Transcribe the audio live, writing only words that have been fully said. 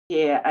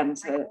here and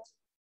to,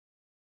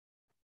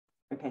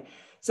 okay.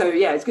 So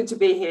yeah, it's good to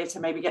be here to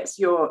maybe get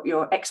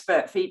your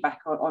expert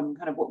feedback on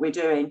kind of what we're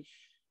doing.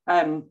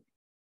 There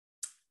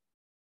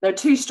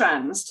are two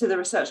strands to the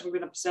research I'm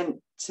going to present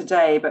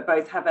today, but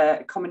both have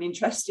a common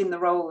interest in the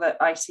role that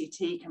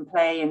ICT can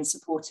play in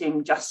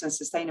supporting just and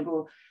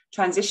sustainable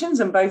transitions,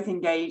 and both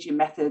engage in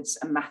methods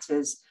and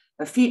matters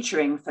of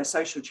futuring for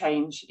social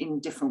change in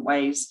different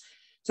ways.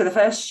 So the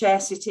first, Share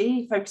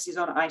City, focuses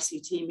on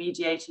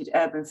ICT-mediated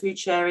urban food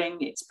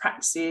sharing, its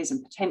practices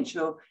and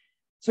potential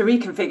to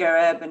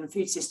reconfigure urban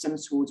food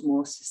systems towards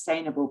more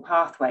sustainable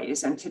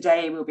pathways. And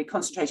today we'll be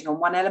concentrating on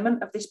one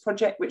element of this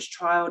project, which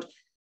trialled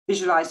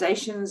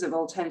visualizations of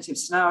alternative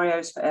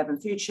scenarios for urban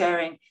food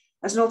sharing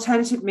as an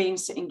alternative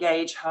means to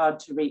engage hard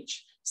to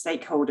reach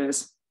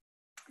stakeholders.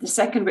 The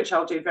second, which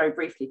I'll do very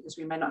briefly because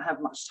we may not have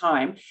much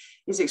time,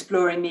 is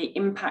exploring the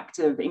impact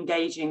of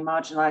engaging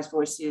marginalized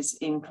voices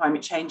in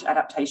climate change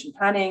adaptation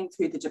planning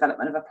through the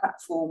development of a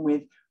platform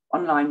with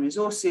online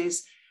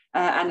resources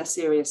and a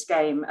serious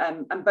game.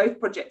 And both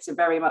projects are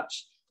very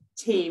much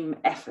team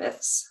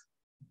efforts.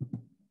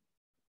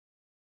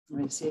 I'm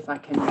going to see if I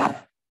can...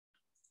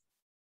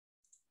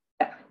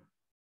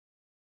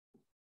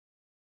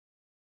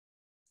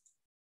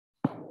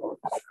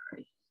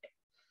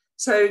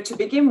 So to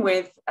begin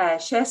with,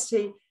 Share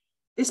City,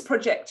 this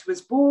project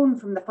was born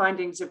from the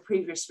findings of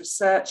previous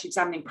research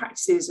examining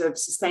practices of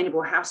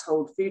sustainable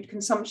household food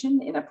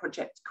consumption in a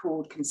project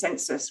called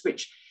Consensus,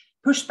 which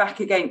pushed back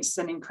against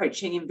an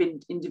encroaching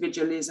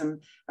individualism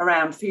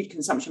around food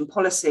consumption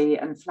policy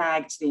and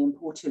flagged the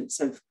importance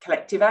of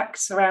collective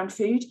acts around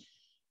food,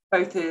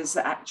 both as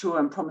actual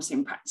and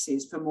promising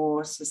practices for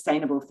more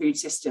sustainable food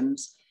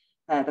systems.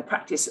 The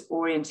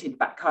practice-oriented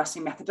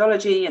backcasting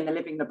methodology and the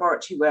living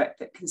laboratory work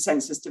that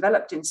Consensus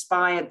developed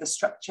inspired the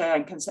structure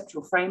and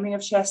conceptual framing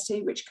of Share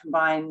City, which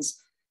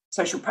combines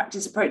social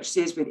practice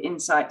approaches with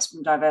insights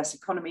from diverse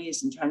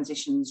economies and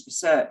transitions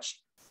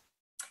research.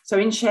 So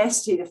in Share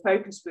City, the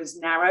focus was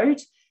narrowed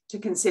to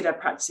consider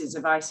practices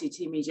of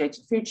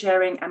ICT-mediated food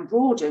sharing and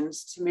broadened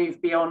to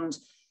move beyond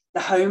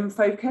the home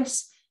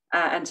focus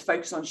and to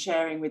focus on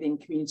sharing within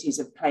communities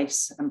of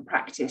place and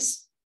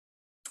practice.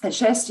 And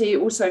Share City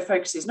also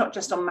focuses not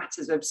just on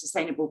matters of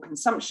sustainable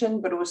consumption,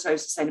 but also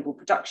sustainable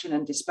production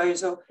and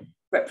disposal,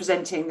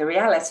 representing the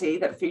reality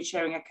that food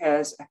sharing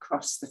occurs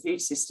across the food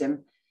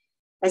system.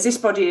 As this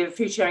body of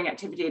food sharing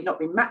activity had not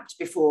been mapped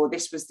before,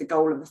 this was the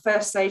goal of the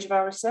first stage of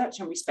our research,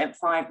 and we spent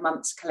 5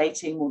 months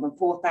collating more than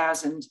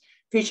 4,000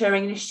 food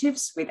sharing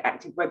initiatives with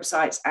active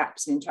websites,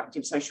 apps, and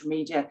interactive social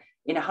media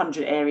in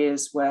 100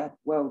 areas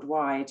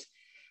worldwide.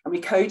 And we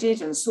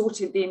coded and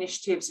sorted the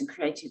initiatives and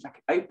created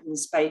like an open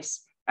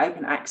space,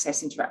 open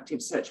access interactive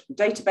searchable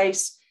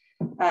database,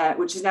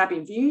 which has now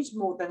been viewed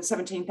more than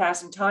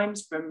 17,000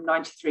 times from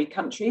 93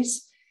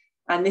 countries.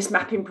 And this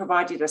mapping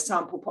provided a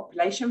sample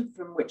population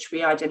from which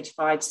we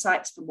identified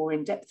sites for more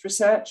in-depth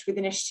research with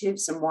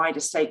initiatives and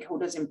wider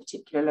stakeholders in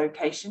particular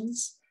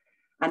locations.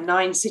 And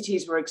 9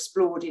 cities were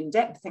explored in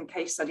depth, and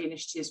case study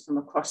initiatives from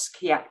across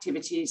key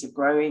activities of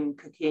growing,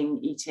 cooking,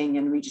 eating,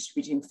 and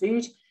redistributing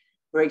food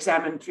were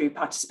examined through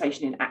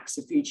participation in acts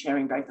of food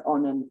sharing, both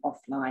on and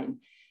offline,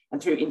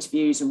 and through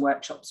interviews and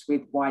workshops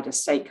with wider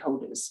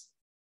stakeholders.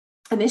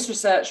 And this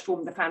research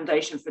formed the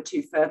foundation for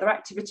 2 further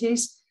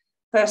activities.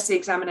 First, the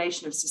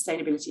examination of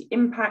sustainability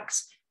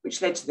impacts,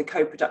 which led to the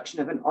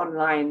co-production of an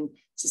online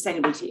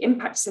sustainability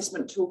impact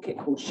assessment toolkit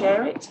called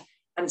Share It.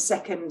 And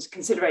second,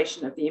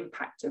 consideration of the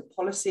impact of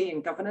policy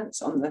and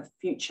governance on the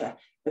future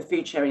of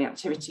food sharing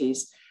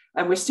activities.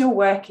 And we're still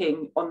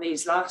working on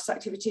these last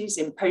activities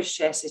in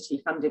post-Share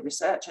City funded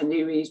research, and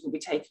Louise will be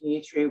taking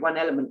you through one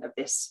element of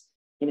this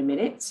in a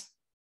minute.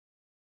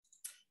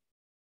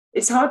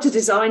 It's hard to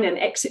design an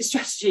exit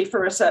strategy for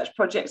a research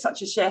project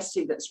such as Share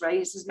City that's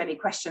raised as many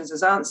questions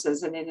as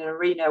answers, and in an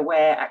arena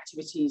where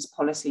activities,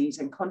 policies,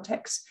 and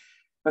contexts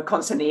were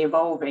constantly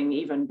evolving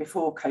even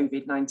before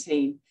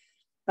COVID-19.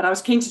 But I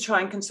was keen to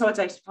try and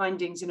consolidate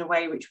findings in a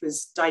way which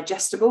was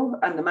digestible,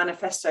 and the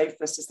manifesto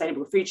for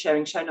sustainable food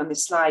sharing shown on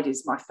this slide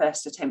is my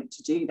first attempt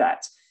to do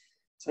that.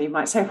 So you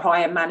might say,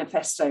 why a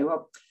manifesto?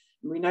 Well,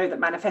 we know that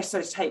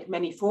manifestos take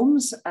many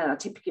forms and are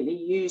typically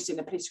used in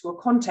a political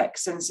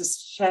context, and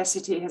Share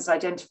City has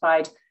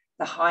identified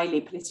the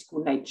highly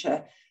political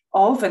nature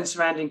of and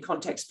surrounding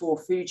context for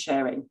food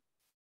sharing.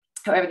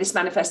 However, this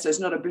manifesto is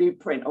not a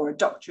blueprint or a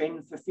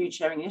doctrine for food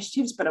sharing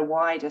initiatives, but a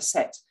wider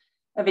set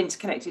of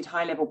interconnected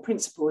high-level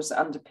principles that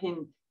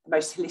underpin the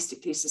most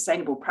holistically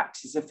sustainable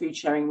practices of food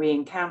sharing we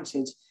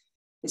encountered.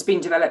 It's been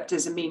developed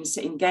as a means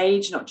to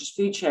engage not just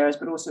food sharers,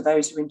 but also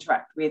those who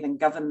interact with and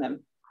govern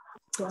them.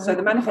 So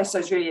the manifesto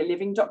is really a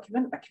living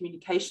document, a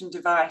communication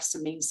device, a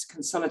means to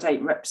consolidate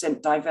and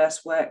represent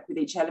diverse work with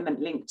each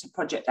element linked to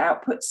project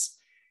outputs.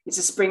 It's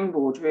a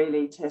springboard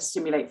really to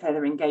stimulate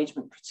further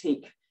engagement,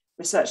 critique,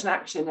 research and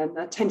action, and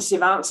a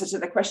tentative answer to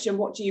the question,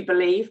 what do you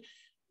believe,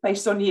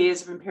 based on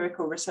years of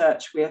empirical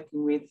research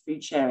working with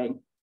food sharing.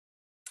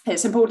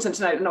 It's important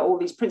to note that not all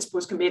these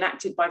principles can be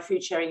enacted by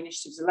food sharing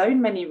initiatives alone.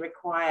 Many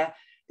require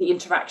the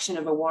interaction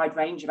of a wide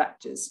range of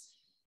actors.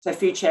 So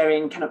food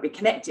sharing cannot be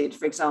connected,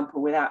 for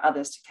example, without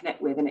others to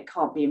connect with, and it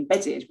can't be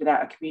embedded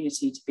without a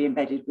community to be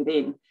embedded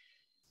within.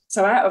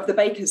 So out of the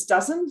baker's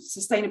dozen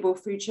sustainable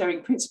food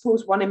sharing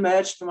principles, one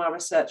emerged from our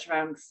research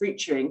around fruit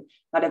chewing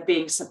that are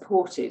being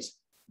supported.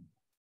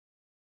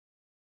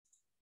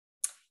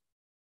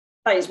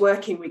 That is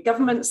working with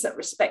governments that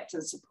respect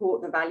and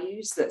support the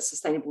values that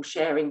sustainable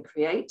sharing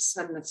creates.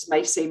 And this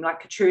may seem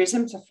like a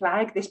truism to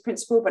flag this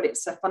principle, but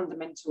it's a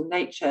fundamental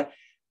nature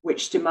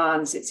which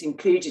demands it's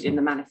included in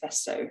the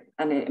manifesto.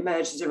 And it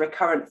emerges as a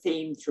recurrent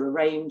theme through a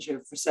range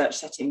of research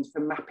settings,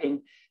 from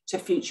mapping to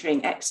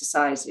featuring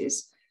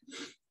exercises.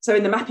 So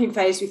in the mapping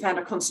phase, we found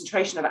a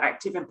concentration of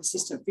active and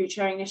persistent food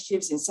sharing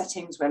initiatives in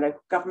settings where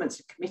local governments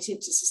are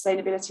committed to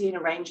sustainability in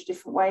a range of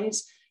different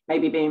ways,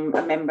 maybe being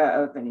a member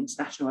of an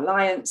international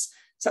alliance,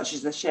 such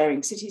as the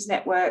Sharing Cities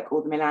Network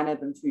or the Milan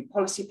Urban Food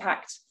Policy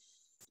Pact,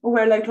 or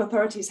where local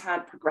authorities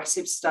had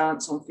progressive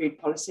stance on food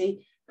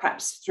policy,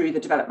 perhaps through the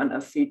development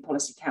of food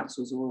policy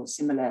councils or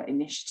similar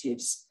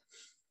initiatives.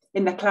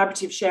 In the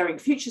Collaborative Sharing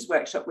Futures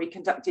workshop, we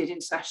conducted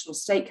international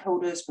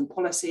stakeholders from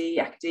policy,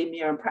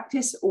 academia, and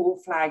practice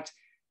all flagged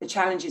the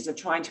challenges of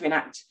trying to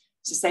enact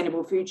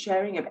sustainable food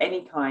sharing of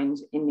any kind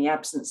in the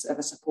absence of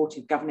a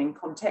supportive governing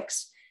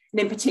context,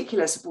 and in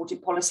particular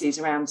supportive policies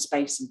around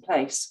space and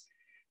place.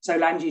 So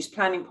land use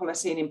planning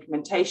policy and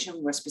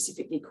implementation were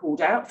specifically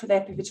called out for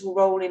their pivotal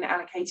role in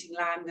allocating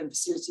land and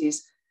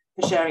facilities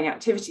for sharing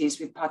activities,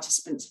 with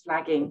participants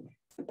flagging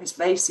the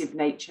pervasive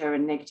nature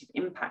and negative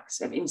impacts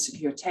of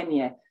insecure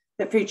tenure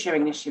that food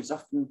sharing initiatives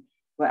often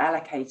were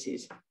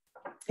allocated,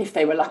 if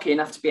they were lucky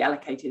enough to be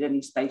allocated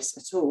any space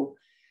at all.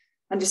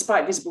 And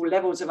despite visible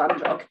levels of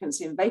under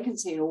occupancy and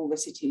vacancy in all the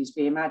cities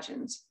we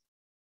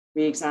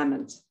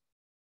examined.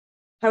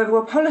 However,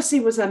 while policy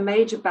was a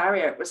major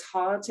barrier, it was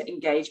hard to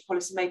engage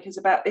policymakers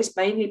about this,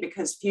 mainly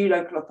because few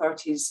local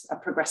authorities are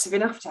progressive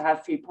enough to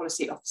have food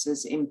policy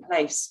officers in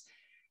place.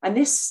 And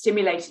this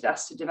stimulated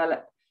us to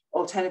develop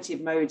alternative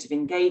modes of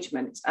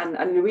engagement.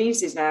 And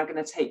Louise is now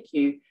going to take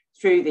you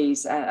through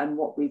these and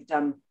what we've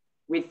done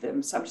with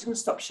them. So I'm just going to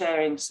stop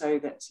sharing so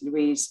that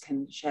Louise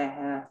can share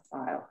her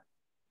file.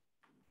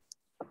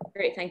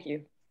 Great, thank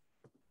you.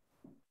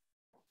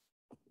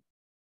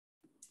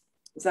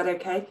 Is that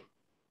okay?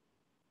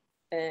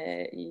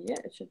 Yeah,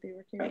 it should be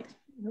working. Right.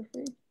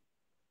 Hopefully.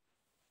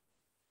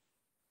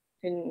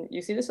 Can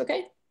you see this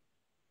okay?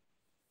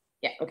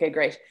 Yeah, okay,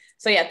 great.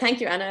 So yeah, thank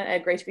you, Anna.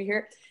 Great to be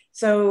here.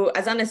 So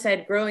as Anna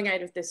said, growing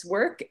out of this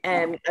work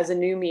as a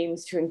new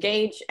means to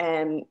engage,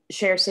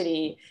 Share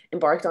City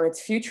embarked on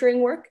its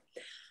futuring work.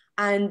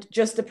 And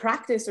just the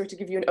practice, or to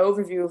give you an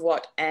overview of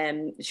what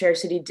Share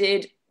City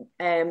did,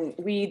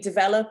 we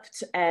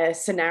developed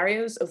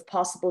scenarios of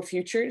possible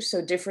futures,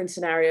 so different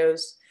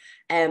scenarios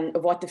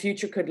of what the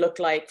future could look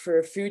like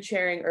for food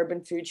sharing,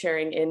 urban food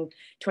sharing in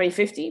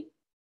 2050.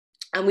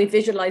 And we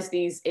visualized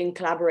these in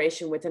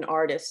collaboration with an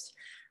artist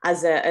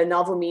as a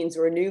novel means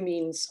or a new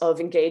means of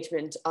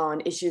engagement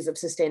on issues of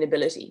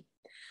sustainability.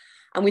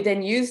 And we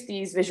then used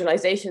these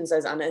visualizations,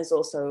 as Anna has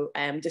also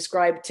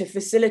described, to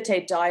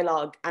facilitate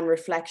dialogue and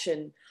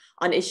reflection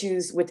on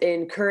issues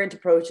within current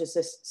approaches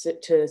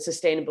to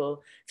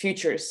sustainable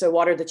futures. So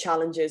what are the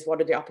challenges?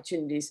 What are the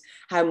opportunities?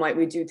 How might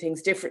we do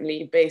things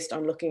differently based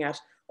on looking at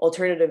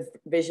alternative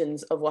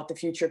visions of what the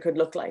future could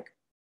look like?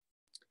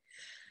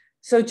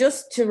 So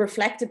just to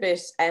reflect a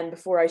bit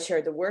before I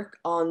share the work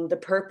on the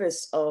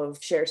purpose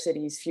of Share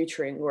City's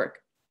futuring work.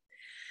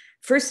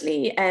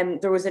 Firstly,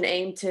 there was an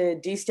aim to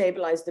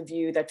destabilize the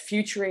view that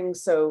futuring,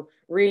 so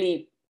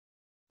really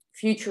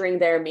futuring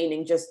there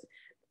meaning just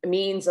a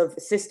means of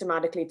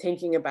systematically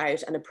thinking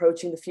about and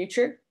approaching the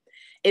future,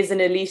 is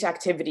an elite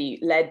activity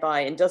led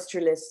by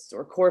industrialists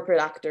or corporate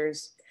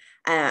actors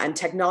and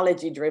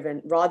technology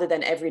driven rather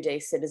than everyday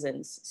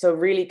citizens. So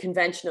really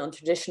conventional and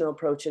traditional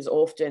approaches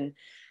often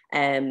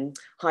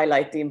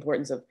highlight the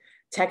importance of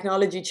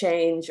technology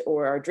change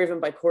or are driven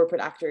by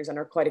corporate actors and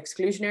are quite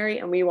exclusionary.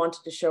 And we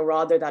wanted to show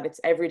rather that it's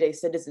everyday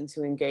citizens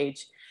who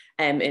engage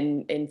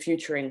in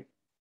futuring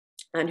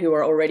and who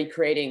are already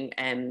creating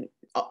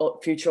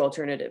future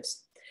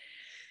alternatives.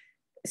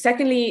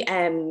 Secondly,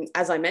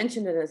 as I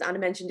mentioned, and as Anna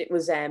mentioned, it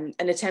was an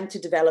attempt to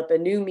develop a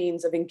new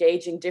means of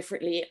engaging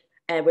differently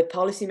with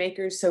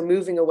policymakers. So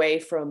moving away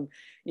from,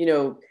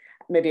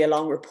 maybe a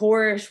long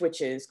report,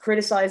 which is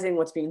criticizing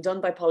what's being done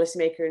by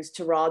policymakers,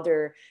 to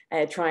rather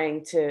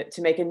trying to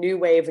make a new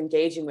way of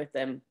engaging with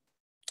them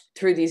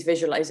through these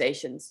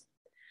visualizations.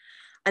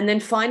 And then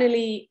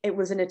finally, it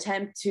was an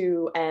attempt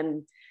to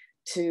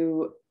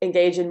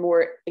engage in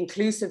more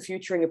inclusive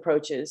futuring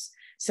approaches.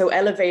 So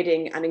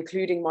elevating and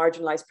including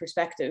marginalized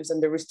perspectives.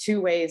 And there was two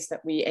ways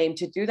that we aimed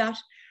to do that.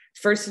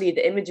 Firstly,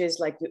 the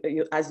images,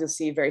 as you'll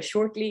see very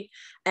shortly,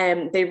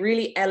 they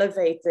really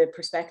elevate the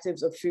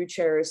perspectives of food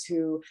sharers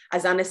who,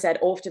 as Anna said,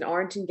 often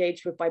aren't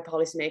engaged with by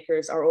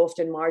policymakers, are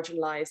often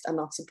marginalized and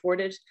not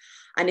supported.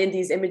 And in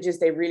these images,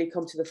 they really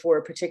come to the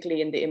fore,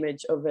 particularly in the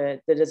image of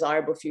the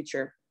desirable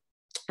future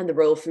and the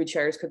role food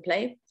sharers could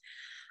play.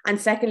 And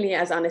secondly,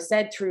 as Anna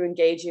said, through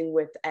engaging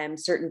with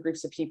certain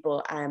groups of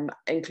people,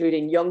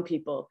 including young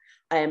people,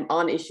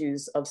 on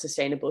issues of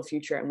sustainable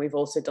future. And we've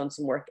also done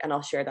some work, and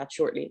I'll share that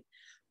shortly.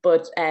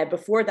 But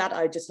before that,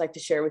 I'd just like to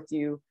share with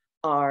you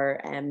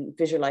our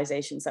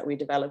visualizations that we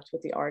developed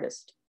with the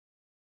artist.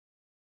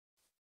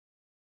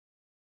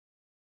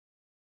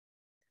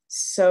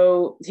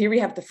 So here we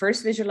have the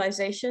first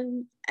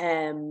visualization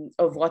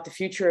of what the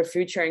future of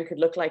food sharing could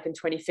look like in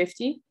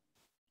 2050.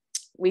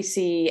 We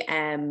see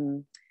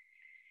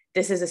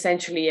this is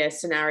essentially a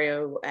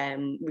scenario,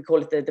 we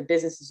call it the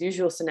business as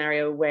usual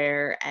scenario,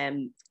 where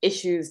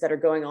issues that are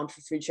going on for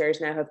food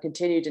shares now have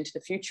continued into the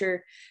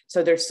future.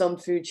 So there's some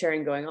food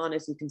sharing going on,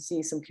 as you can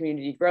see, some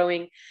community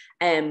growing,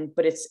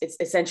 but it's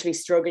essentially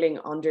struggling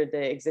under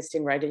the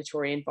existing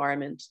regulatory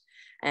environment.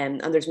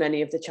 And there's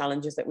many of the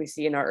challenges that we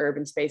see in our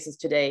urban spaces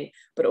today,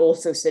 but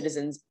also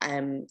citizens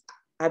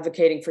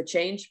advocating for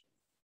change.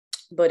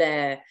 But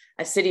a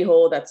city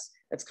hall that's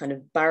kind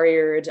of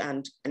barriered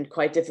and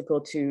quite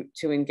difficult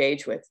to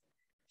engage with.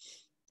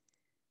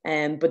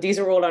 But these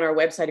are all on our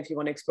website if you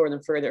want to explore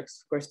them further. Of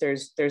course,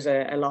 there's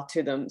a lot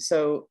to them.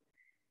 So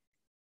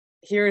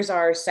here's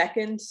our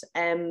second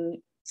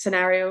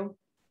scenario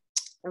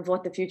of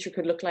what the future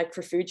could look like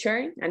for food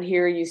sharing. And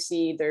here you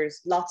see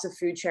there's lots of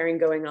food sharing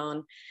going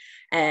on.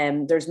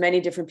 There's many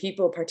different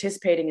people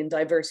participating in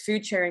diverse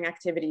food sharing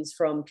activities,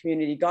 from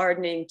community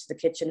gardening to the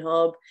kitchen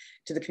hub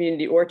to the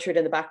community orchard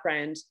in the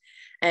background.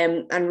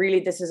 And really,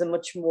 this is a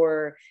much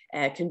more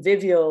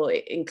convivial,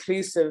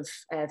 inclusive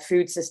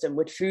food system,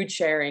 with food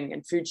sharing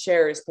and food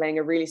sharers playing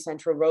a really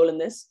central role in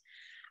this.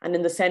 And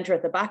in the center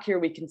at the back here,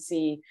 we can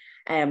see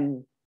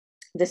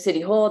the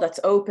city hall that's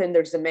open.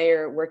 There's the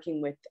mayor working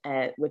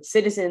with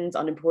citizens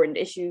on important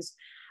issues.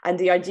 And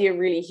the idea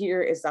really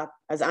here is that,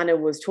 as Anna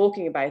was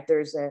talking about,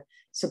 there's a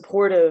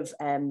supportive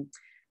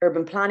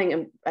urban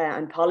planning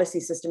and policy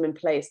system in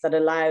place that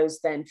allows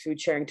then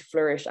food sharing to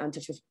flourish and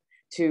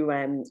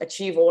to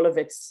achieve all of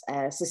its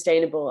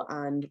sustainable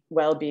and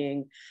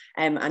well-being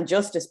and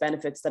justice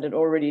benefits that it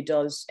already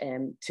does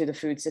to the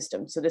food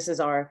system. So this is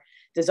our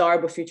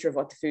desirable future of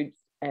what the food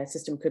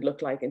system could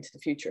look like into the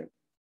future.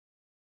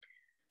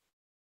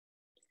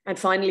 And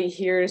finally,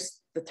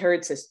 here's the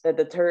third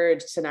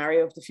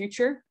scenario of the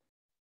future.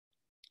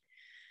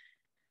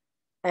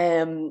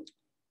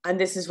 And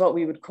this is what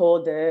we would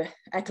call the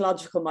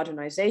ecological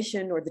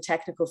modernization, or the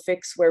technical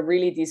fix, where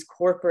really these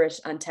corporate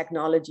and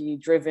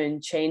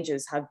technology-driven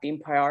changes have been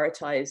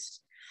prioritized,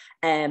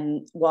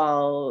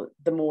 while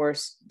the more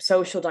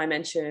social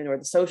dimension, or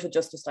the social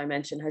justice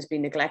dimension, has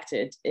been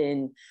neglected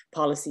in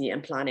policy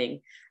and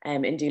planning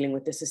in dealing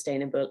with the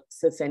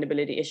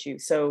sustainability issue.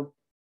 So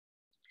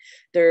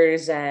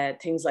there's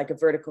things like a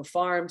vertical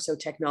farm, so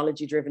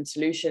technology-driven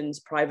solutions,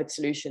 private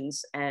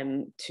solutions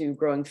to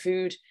growing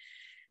food.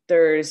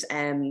 There's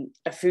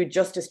a food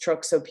justice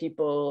truck, so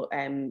people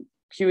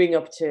queuing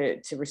up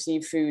to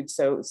receive food.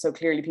 So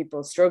clearly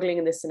people struggling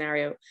in this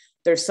scenario.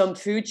 There's some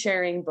food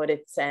sharing, but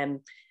it's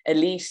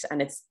elite,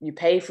 and you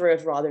pay for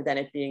it rather than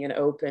it being an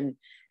open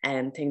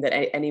thing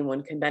that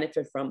anyone can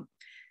benefit from.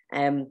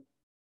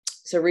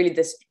 So really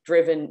this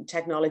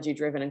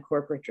technology-driven and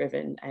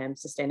corporate-driven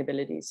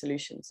sustainability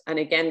solutions. And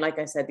again, like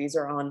I said, these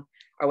are on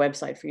our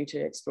website for you to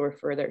explore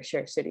further,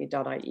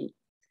 sharecity.ie.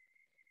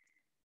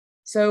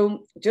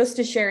 So just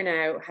to share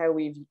now how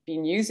we've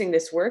been using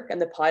this work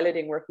and the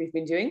piloting work we've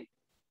been doing.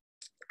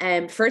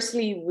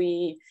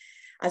 Firstly,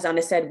 as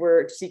Anna said,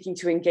 we're seeking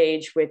to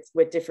engage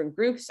with different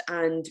groups,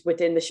 and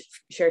within the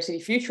Share City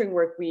Futuring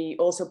work, we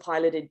also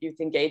piloted youth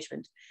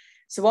engagement.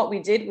 So what we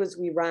did was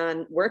we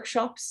ran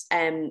workshops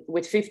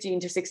with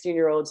 15 to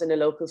 16-year-olds in a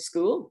local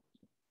school.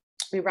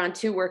 We ran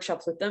 2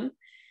 workshops with them.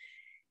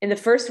 In the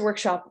first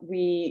workshop,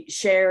 we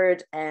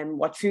shared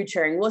what food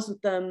sharing was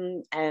with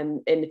them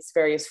in its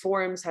various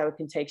forms, how it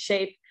can take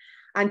shape,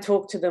 and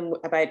talked to them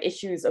about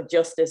issues of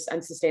justice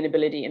and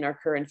sustainability in our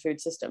current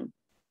food system.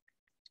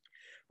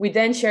 We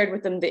then shared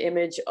with them the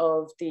image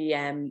of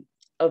the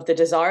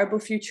desirable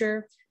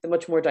future, the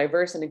much more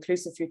diverse and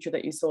inclusive future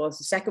that you saw as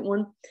the second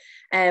one,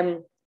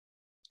 and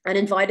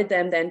invited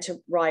them then to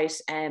write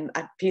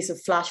a piece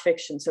of flash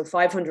fiction, so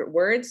 500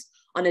 words,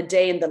 on a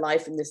day in the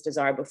life in this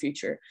desirable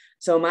future.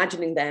 So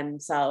imagining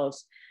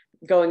themselves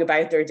going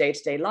about their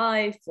day-to-day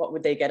life, what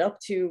would they get up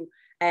to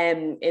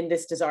in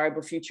this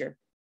desirable future.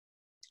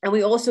 And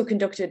we also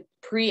conducted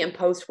pre and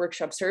post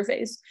workshop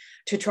surveys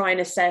to try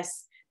and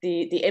assess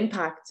the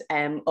impact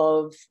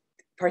of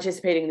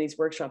participating in these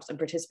workshops and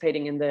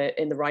participating in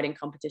the writing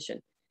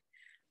competition.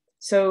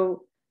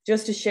 So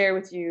just to share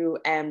with you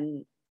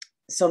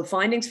some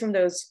findings from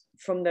those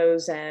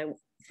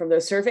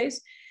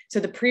surveys. So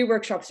the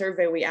pre-workshop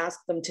survey, we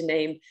asked them to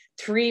name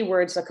 3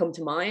 words that come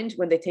to mind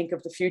when they think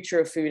of the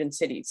future of food in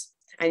cities.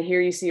 And here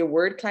you see a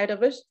word cloud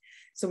of it.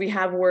 So we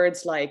have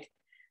words like,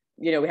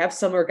 we have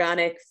some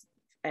organic,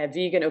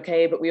 vegan,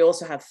 okay, but we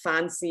also have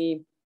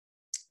fancy,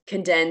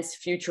 condensed,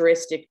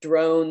 futuristic,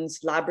 drones,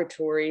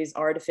 laboratories,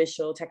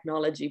 artificial,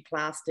 technology,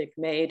 plastic,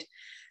 made.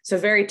 So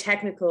very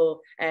technical,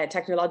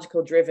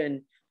 technological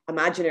driven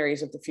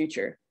imaginaries of the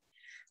future.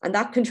 And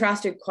that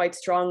contrasted quite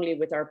strongly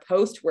with our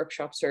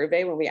post-workshop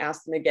survey when we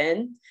asked them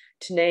again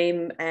to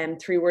name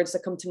 3 words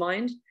that come to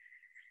mind.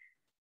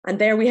 And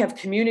there we have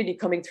community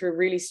coming through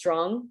really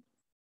strong.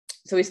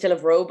 So we still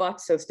have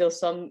robots, so still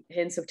some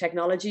hints of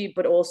technology,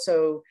 but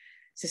also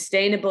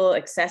sustainable,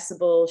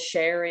 accessible,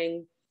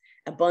 sharing,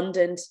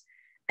 abundant.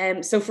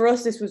 So for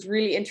us, this was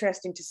really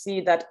interesting to see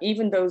that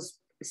even those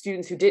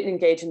students who didn't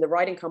engage in the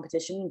writing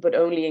competition, but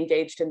only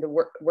engaged in the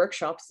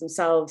workshops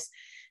themselves,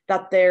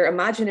 that their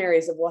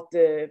imaginaries of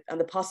and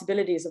the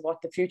possibilities of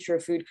what the future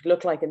of food could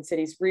look like in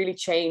cities really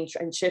changed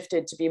and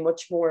shifted to be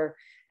much more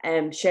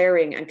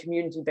sharing and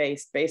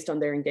community-based based on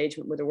their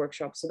engagement with the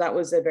workshop. So that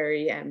was a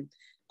very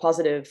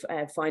positive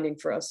finding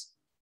for us.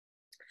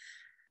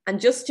 And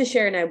just to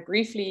share now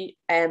briefly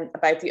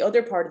about the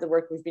other part of the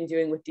work we've been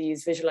doing with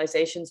these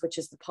visualizations, which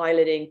is the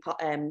piloting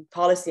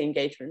policy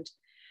engagement.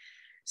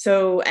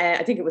 So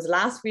I think it was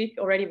last week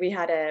already, we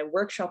had a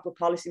workshop with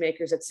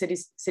policymakers at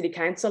city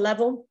council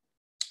level,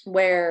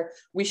 where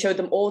we showed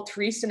them all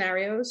 3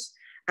 scenarios,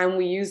 and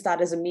we used that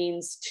as a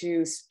means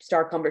to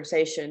start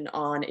conversation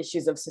on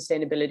issues of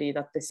sustainability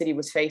that the city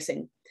was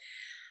facing.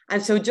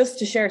 And so just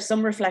to share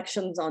some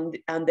reflections on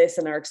this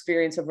and our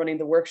experience of running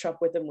the workshop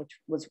with them, which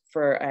was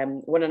for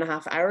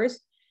 1.5 hours,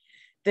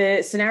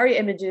 the scenario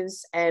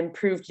images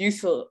proved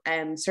useful,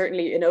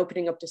 certainly in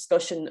opening up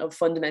discussion of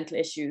fundamental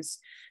issues.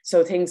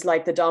 So things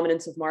like the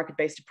dominance of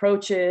market-based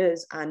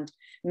approaches and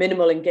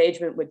minimal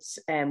engagement with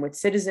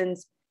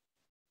citizens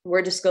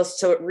were discussed.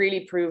 So it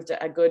really proved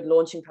a good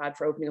launching pad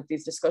for opening up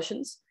these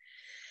discussions.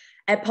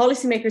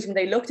 Policymakers, when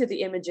they looked at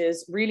the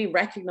images, really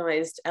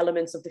recognized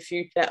elements of the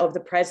future, of the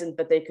present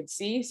that they could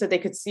see. So they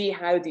could see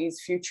how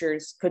these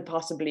futures could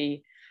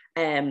possibly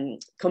come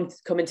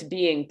into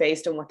being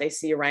based on what they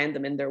see around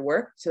them in their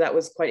work. So that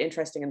was quite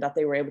interesting, and that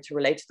they were able to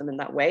relate to them in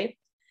that way.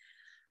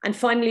 And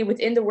finally,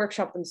 within the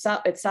workshop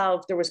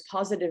itself, there was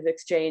positive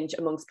exchange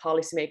amongst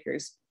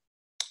policymakers.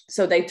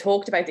 So they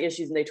talked about the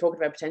issues and they talked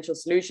about potential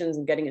solutions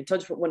and getting in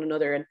touch with one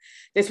another. And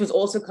this was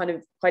also kind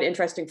of quite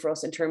interesting for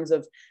us in terms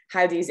of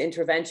how these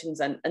interventions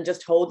and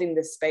just holding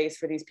this space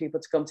for these people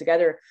to come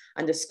together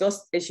and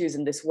discuss issues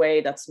in this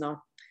way that's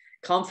not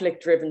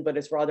conflict driven, but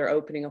is rather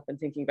opening up and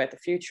thinking about the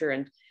future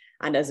and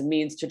as a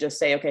means to just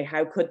say, okay,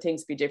 how could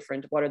things be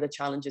different? What are the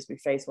challenges we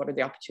face? What are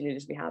the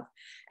opportunities we have?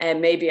 And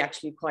maybe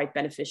actually quite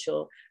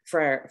beneficial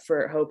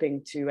for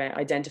hoping to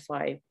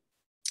identify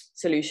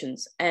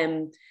solutions.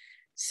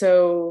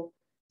 So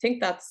I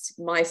think that's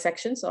my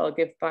section. So I'll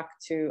give back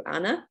to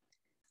Anna.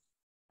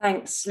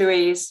 Thanks,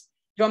 Louise.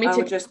 Do you want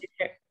me to just,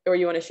 or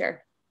you want to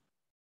share?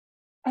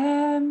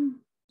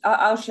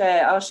 I'll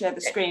share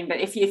the screen,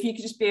 but if you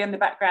could just be in the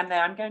background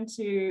there, I'm going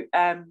to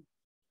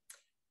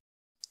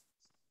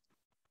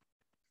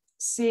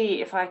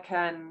see if I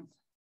can.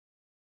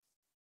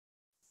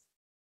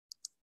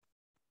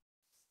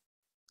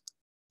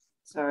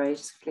 Sorry,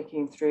 just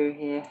clicking through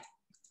here.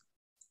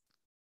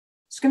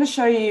 Just going to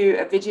show you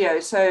a video.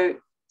 So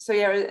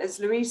yeah, as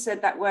Louise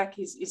said, that work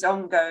is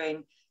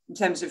ongoing in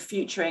terms of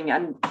futuring,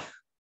 and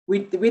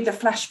with the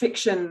flash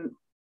fiction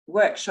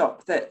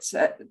workshop that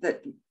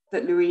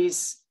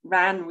Louise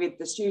ran with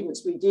the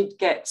students, we did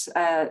get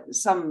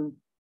some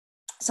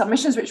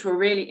submissions which were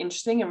really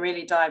interesting and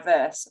really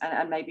diverse,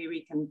 and maybe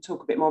we can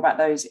talk a bit more about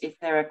those if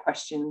there are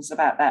questions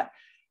about that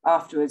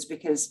afterwards,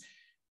 because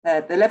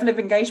the level of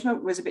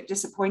engagement was a bit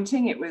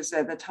disappointing. It was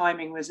the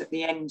timing was at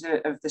the end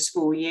of the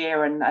school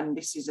year, and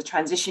this is a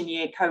transition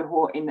year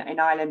cohort in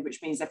Ireland, which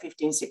means they're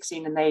 15,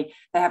 16, and they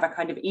have a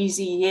kind of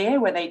easy year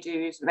where they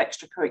do sort of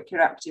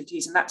extracurricular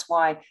activities, and that's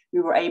why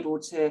we were able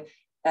to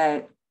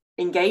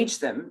engage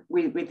them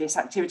with this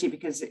activity,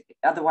 because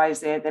otherwise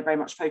they're very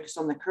much focused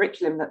on the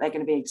curriculum that they're going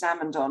to be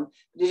examined on.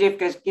 But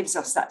it gives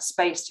us that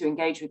space to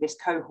engage with this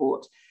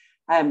cohort.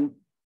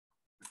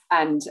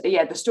 And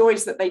yeah, the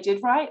stories that they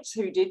did write,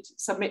 who did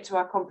submit to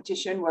our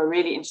competition, were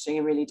really interesting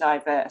and really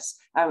diverse.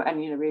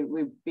 And you know,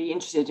 we'd be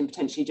interested in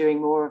potentially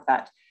doing more of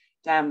that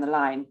down the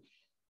line.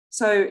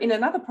 So in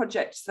another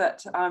project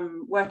that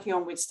I'm working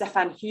on with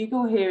Stefan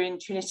Hugel here in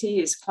Trinity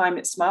is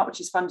Climate Smart,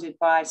 which is funded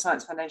by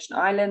Science Foundation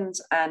Ireland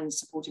and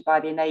supported by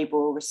the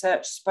Enable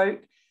Research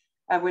Spoke.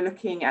 And we're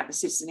looking at the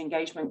citizen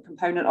engagement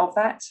component of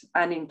that.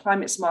 And in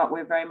Climate Smart,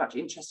 we're very much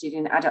interested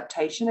in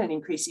adaptation and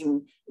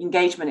increasing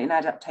engagement in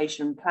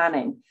adaptation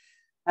planning.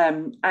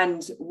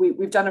 And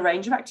we've done a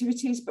range of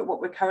activities, but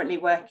what we're currently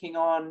working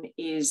on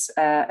is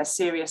a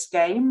serious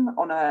game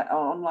on an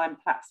online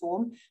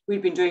platform.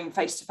 We've been doing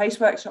face-to-face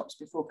workshops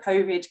before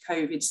COVID.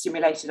 COVID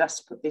stimulated us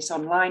to put this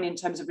online in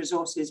terms of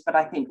resources, but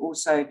I think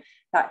also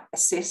that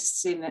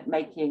assists in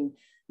making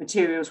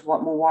materials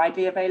more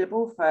widely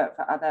available for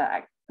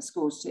other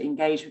schools to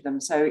engage with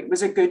them. So it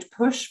was a good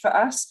push for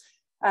us.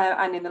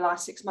 And in the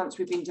last 6 months,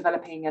 we've been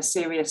developing a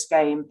serious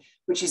game,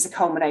 which is the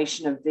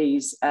culmination of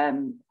these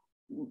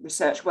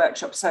research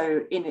workshops.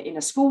 So in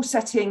a school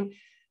setting,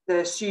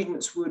 the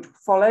students would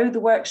follow the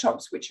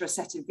workshops, which are a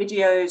set of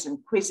videos and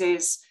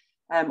quizzes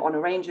on a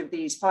range of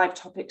these 5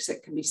 topics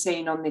that can be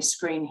seen on this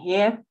screen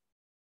here.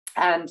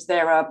 And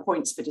there are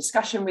points for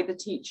discussion with the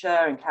teacher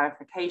and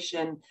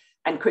clarification.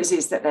 and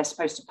quizzes that they're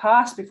supposed to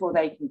pass before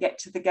they can get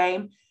to the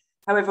game.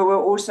 However,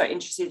 we're also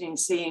interested in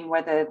seeing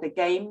whether the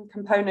game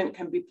component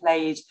can be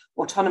played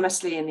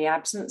autonomously in the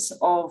absence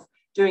of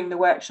doing the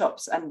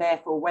workshops, and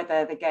therefore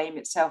whether the game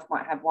itself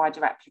might have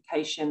wider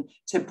application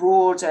to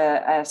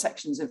broader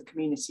sections of the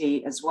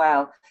community as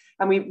well.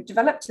 And we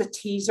developed a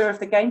teaser of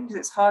the game because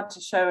it's hard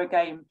to show a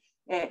game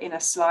in a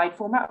slide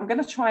format. I'm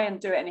going to try and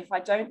do it, and if I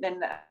don't, then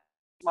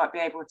you might be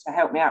able to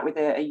help me out with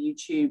a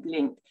YouTube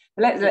link.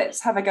 But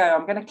let's have a go.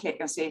 I'm going to click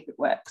and see if it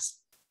works.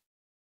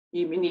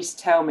 You need to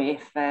tell me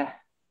if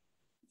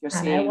you're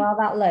seeing. While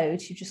that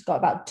loads, you've just got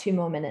about 2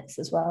 more minutes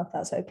as well, if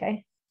that's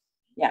okay.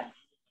 Yeah.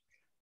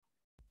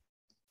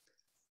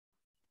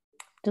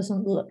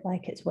 Doesn't look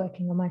like it's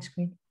working on my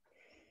screen.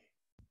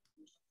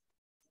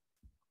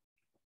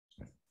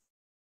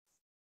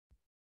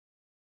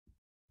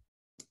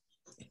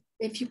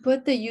 If you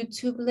put the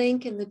YouTube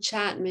link in the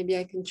chat, maybe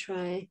I can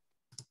try.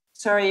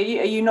 Sorry,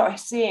 are you not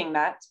seeing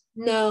that?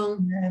 No.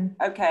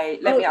 Okay,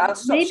 I'll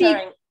stop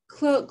sharing.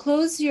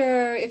 Close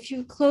if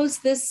you close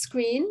this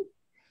screen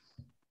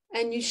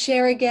and you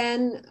share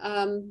again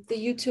the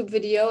YouTube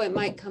video, it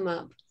might come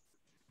up.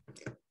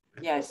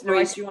 Yes,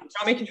 Louise, you want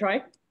me to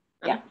try?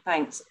 Yeah,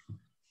 thanks.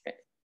 Okay.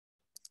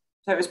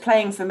 So it was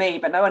playing for me,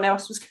 but no one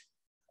else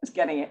was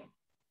getting it.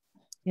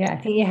 Yeah, I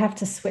think you have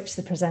to switch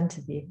the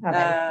presenter view.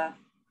 Oh,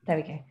 there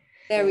we go.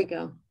 There we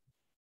go.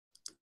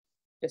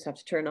 Just have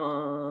to turn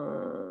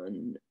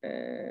on,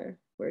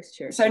 where's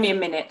share? It's only a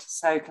minute,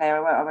 so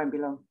Claire, I won't be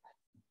long.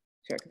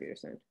 Share computer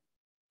sound.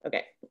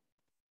 Okay.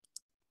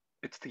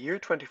 It's the year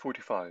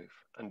 2045,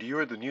 and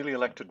you're the newly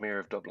elected mayor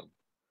of Dublin.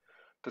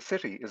 The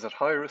city is at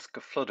higher risk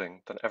of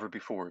flooding than ever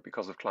before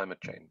because of climate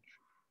change.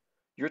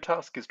 Your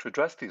task is to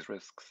address these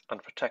risks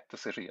and protect the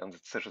city and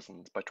its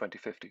citizens by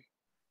 2050.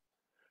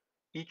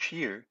 Each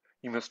year,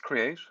 you must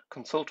create,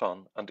 consult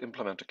on, and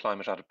implement a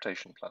climate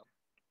adaptation plan.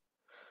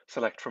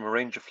 Select from a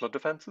range of flood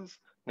defences,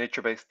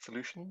 nature-based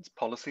solutions,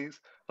 policies,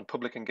 and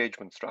public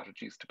engagement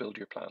strategies to build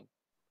your plan.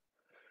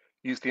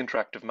 Use the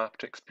interactive map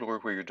to explore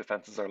where your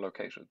defences are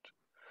located.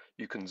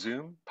 You can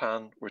zoom,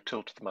 pan, or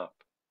tilt the map.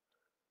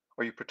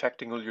 Are you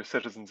protecting all your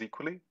citizens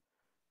equally?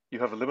 You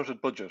have a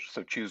limited budget,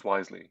 so choose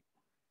wisely.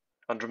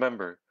 And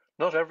remember,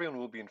 not everyone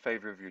will be in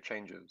favour of your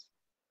changes.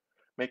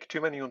 Make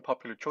too many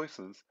unpopular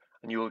choices,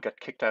 and you will get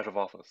kicked out of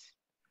office.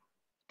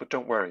 But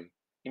don't worry,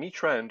 in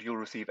each round you'll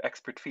receive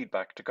expert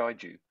feedback to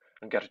guide you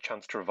and get a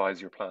chance to revise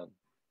your plan.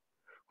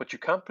 What you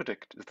can't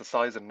predict is the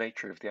size and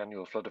nature of the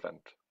annual flood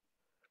event.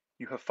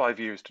 You have 5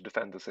 years to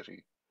defend the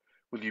city.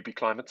 Will you be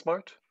climate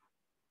smart?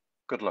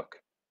 Good luck.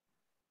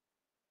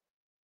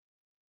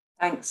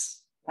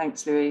 Thanks,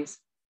 Louise.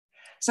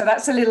 So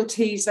that's a little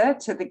teaser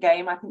to the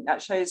game. I think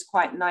that shows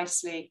quite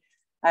nicely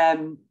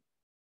the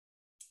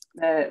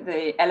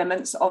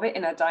elements of it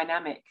in a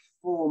dynamic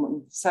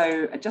form.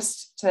 So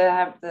just to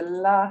have the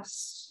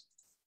last,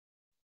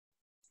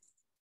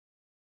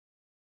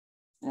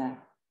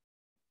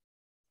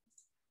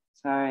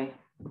 sorry,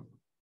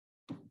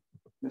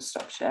 I'll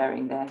stop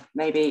sharing there.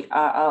 Maybe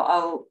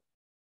I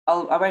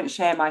won't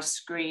share my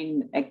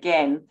screen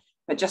again,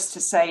 but just to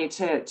say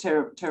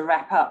to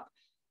wrap up,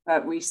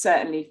 we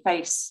certainly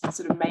face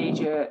sort of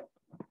major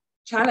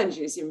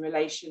challenges in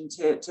relation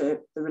to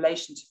the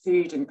relation to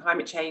food and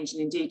climate change,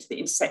 and indeed to the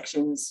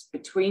intersections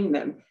between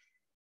them.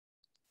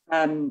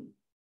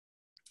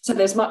 So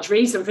there's much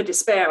reason for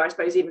despair, I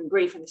suppose, even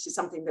grief, and this is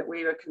something that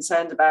we were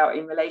concerned about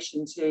in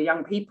relation to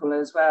young people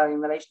as well, in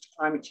relation to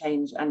climate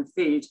change and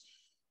food.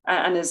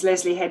 And as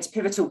Leslie Head's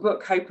pivotal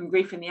book, Hope and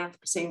Grief in the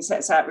Anthropocene,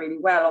 sets out really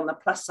well, on the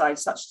plus side,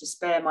 such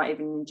despair might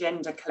even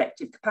engender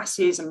collective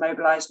capacities and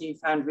mobilise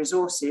newfound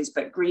resources,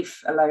 but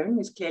grief alone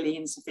is clearly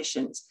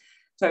insufficient.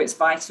 So it's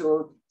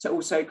vital to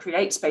also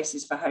create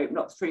spaces for hope,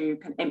 not through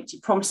empty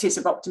promises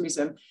of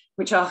optimism,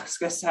 which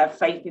ask us to have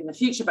faith in the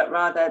future, but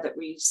rather that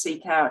we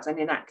seek out and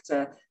enact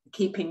a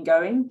keeping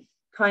going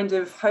kind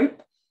of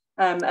hope.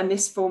 And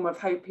this form of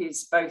hope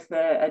is both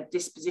a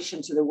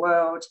disposition to the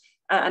world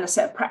and a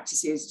set of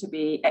practices to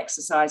be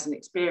exercised and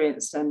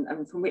experienced,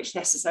 and from which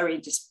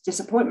necessary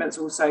disappointments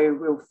also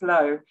will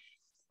flow.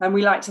 And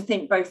we like to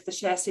think both the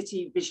Share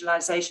City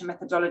visualization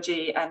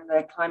methodology and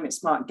the Climate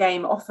Smart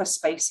game offer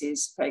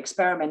spaces for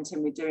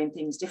experimenting with doing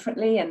things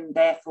differently, and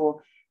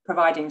therefore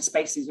providing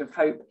spaces of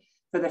hope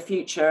for the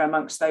future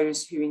amongst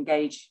those who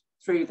engage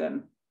through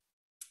them.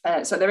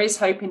 So there is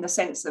hope in the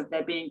sense of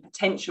there being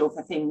potential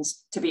for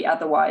things to be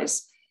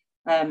otherwise.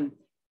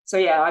 So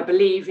yeah, I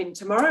believe in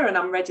tomorrow, and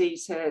I'm ready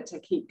to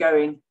keep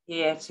going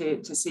here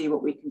to see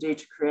what we can do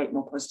to create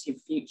more positive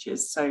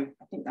futures. So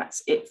I think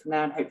that's it for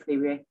now, and hopefully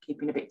we're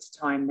keeping a bit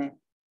of time there.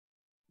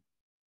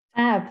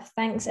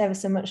 Thanks ever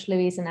so much,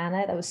 Louise and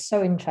Anna. That was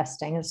so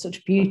interesting, and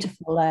such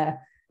beautiful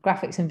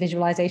graphics and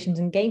visualizations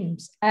and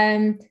games.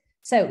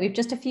 So we've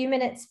just a few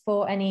minutes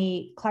for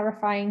any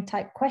clarifying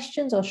type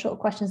questions or short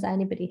questions that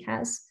anybody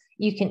has.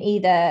 You can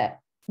either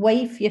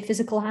wave your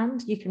physical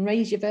hand, you can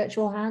raise your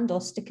virtual hand,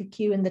 or stick a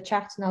Q in the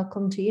chat and I'll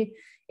come to you.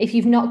 If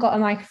you've not got a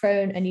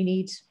microphone and you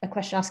need a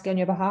question asked on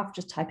your behalf,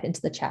 just type it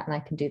into the chat and I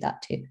can do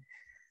that too.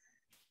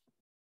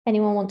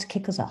 Anyone want to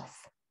kick us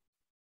off?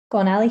 Go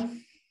on, Ali.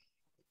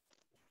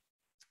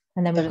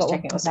 And then we've got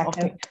one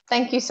from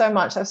Thank you so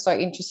much. That's so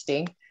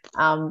interesting.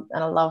 And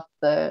I love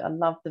the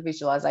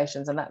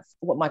visualizations, and that's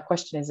what my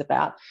question is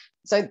about.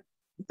 So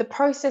the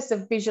process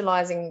of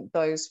visualizing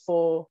those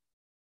four,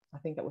 I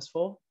think it was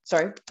four,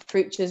 sorry,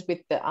 pictures with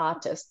the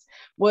artist,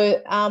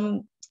 were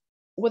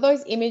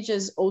those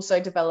images also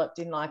developed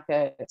in like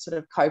a sort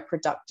of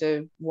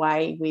co-productive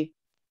way with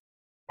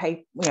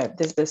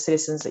the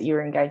citizens that you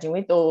were engaging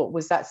with, or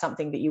was that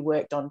something that you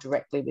worked on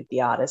directly with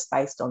the artist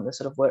based on the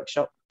sort of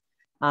workshop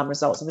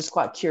results? I'm just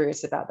quite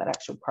curious about that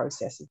actual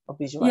process of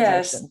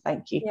visualization. Yes.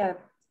 Thank you. Yeah.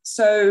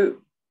 So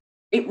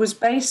it was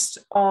based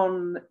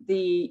on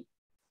the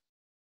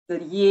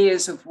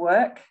years of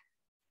work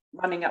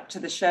running up to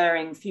the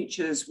Sharing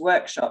Futures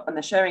workshop, and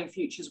the Sharing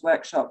Futures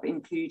workshop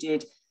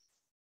included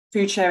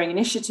food sharing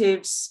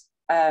initiatives,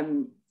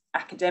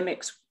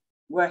 academics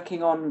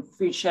working on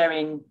food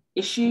sharing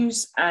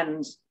issues,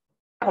 and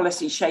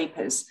policy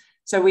shapers.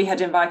 So we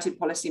had invited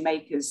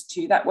policymakers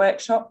to that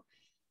workshop.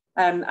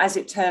 As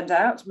it turned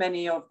out,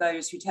 many of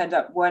those who turned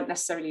up weren't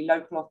necessarily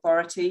local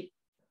authority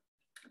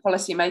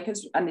policymakers,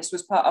 and this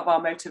was part of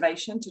our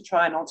motivation to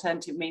try an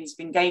alternative means of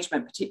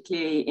engagement,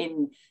 particularly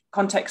in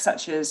contexts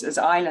such as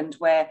Ireland,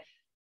 where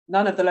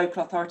none of the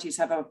local authorities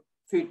have a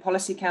food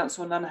policy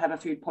council, none have a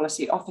food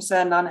policy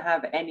officer, none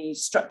have any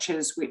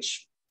structures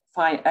which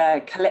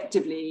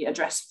collectively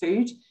address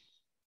food.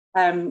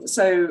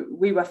 So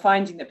we were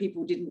finding that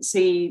people didn't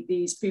see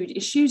these food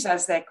issues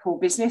as their core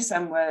business,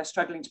 and were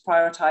struggling to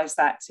prioritise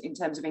that in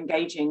terms of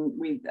engaging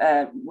with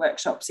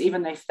workshops.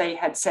 Even if they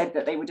had said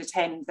that they would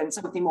attend, then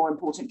something more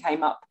important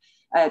came up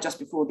just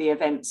before the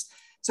events.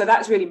 So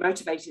that's really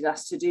motivated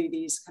us to do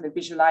these kind of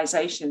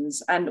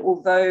visualisations. And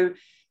although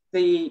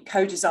the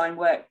co-design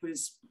work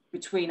was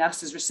between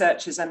us as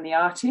researchers and the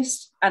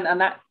artist, and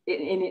that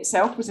in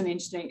itself was an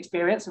interesting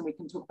experience, and we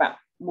can talk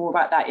more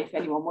about that if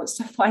anyone wants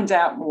to find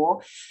out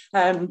more.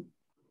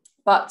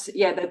 But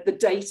yeah, the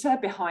data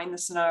behind the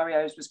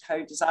scenarios was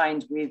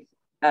co-designed with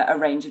a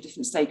range of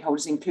different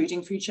stakeholders,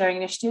 including food sharing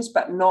initiatives,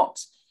 but not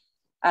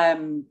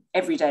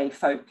everyday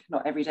folk,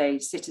 not everyday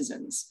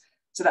citizens.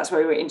 So that's why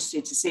we were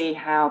interested to see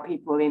how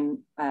people in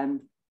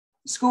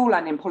school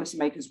and in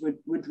policymakers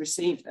would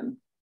receive them.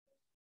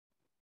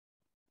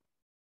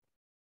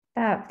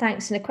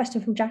 Thanks. And a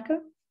question from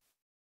Jacko.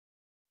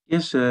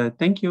 Yes,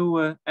 thank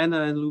you,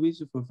 Anna and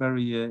Louise, for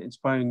very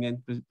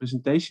inspiring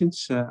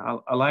presentations.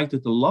 I liked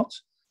it a lot,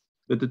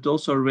 but it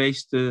also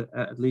raised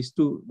at least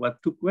two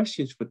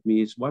questions with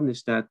me. One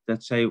is that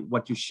say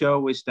what you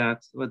show is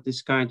that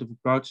this kind of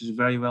approach is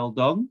very well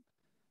done.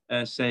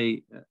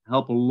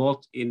 Help a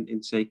lot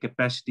in say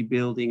capacity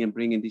building and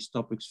bringing these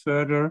topics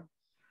further.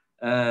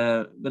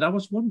 But I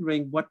was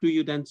wondering, what do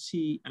you then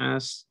see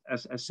as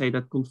say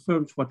that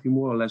confirms what we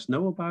more or less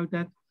know about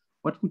that?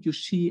 What would you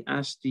see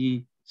as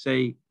the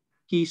say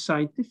key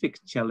scientific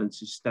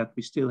challenges that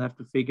we still have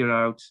to figure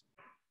out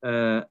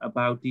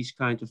about these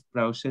kind of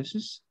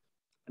processes?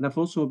 And I've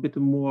also a bit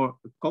more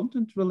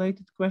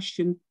content-related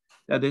question.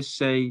 That is,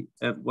 say,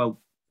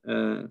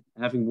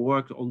 having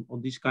worked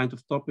on these kind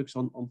of topics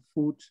on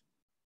food,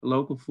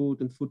 local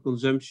food and food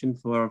consumption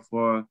for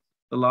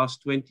the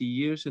last 20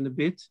 years and a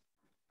bit,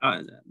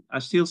 I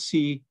still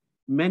see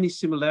many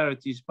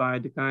similarities by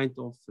the kind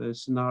of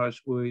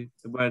scenarios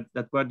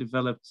that were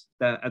developed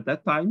at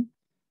that time,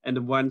 and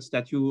the ones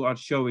that you are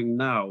showing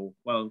now.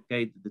 Well,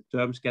 okay, the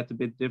terms get a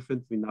bit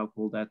different. We now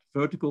call that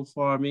vertical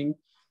farming.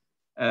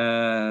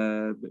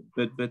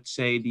 But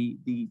say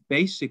the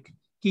basic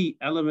key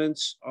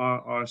elements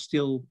are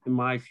still, in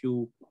my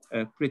view,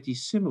 pretty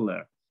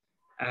similar.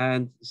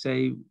 And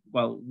say,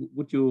 well,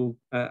 would you,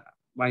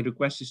 my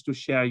request is to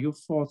share your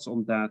thoughts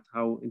on that,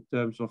 how in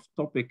terms of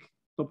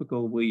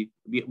topical we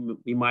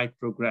might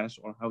progress,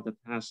 or how that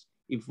has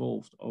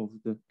evolved over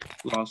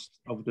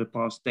the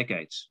past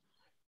decades.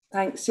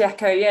 Thanks,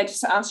 Jacko. Yeah,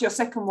 just to answer your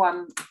second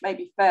one,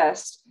 maybe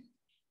first.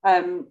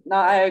 No,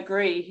 I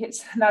agree.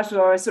 That's what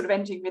I was sort of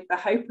ending with, the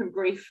hope and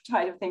grief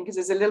type of thing, because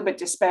it's a little bit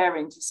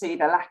despairing to see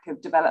the lack of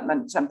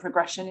development and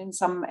progression in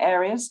some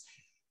areas.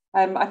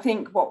 I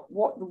think what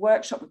the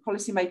workshop with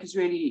policymakers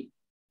really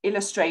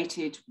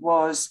illustrated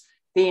was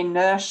the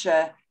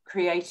inertia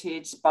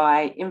created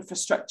by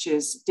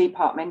infrastructures,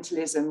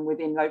 departmentalism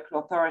within local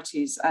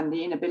authorities, and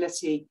the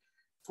inability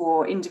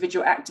for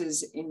individual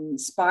actors, in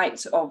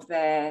spite of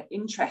their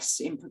interests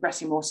in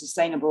progressing more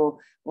sustainable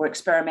or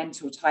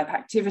experimental type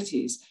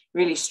activities,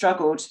 really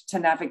struggled to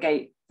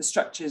navigate the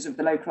structures of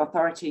the local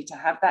authority to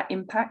have that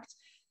impact.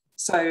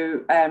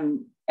 So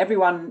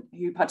everyone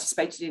who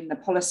participated in the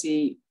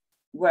policy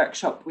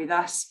workshop with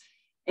us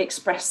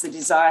expressed the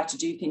desire to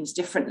do things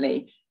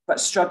differently, but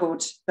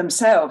struggled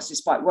themselves,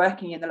 despite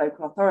working in the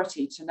local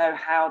authority, to know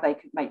how they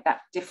could make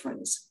that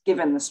difference,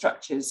 given the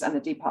structures and the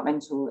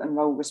departmental and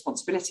role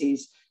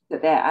responsibilities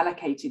that they're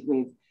allocated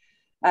with.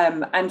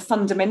 And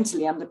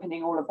fundamentally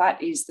underpinning all of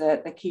that is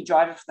the key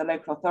driver for the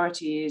local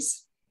authority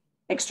is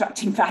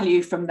extracting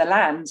value from the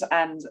land,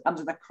 and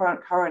under the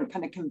current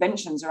kind of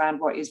conventions around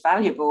what is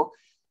valuable,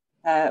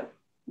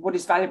 what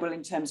is valuable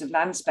in terms of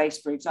land space,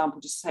 for example,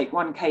 just to take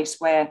one case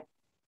where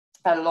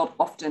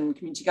often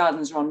community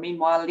gardens are on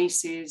meanwhile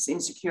leases,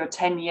 insecure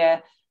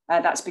tenure.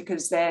 That's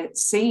because they're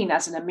seen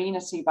as an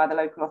amenity by the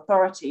local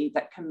authority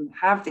that can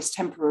have this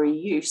temporary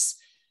use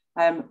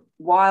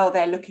while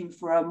they're looking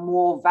for a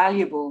more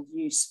valuable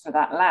use for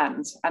that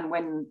land. And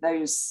when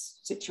those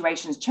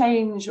situations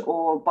change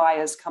or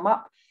buyers come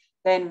up,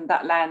 then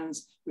that land,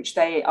 which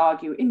they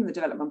argue in the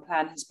development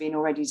plan has been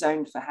already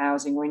zoned for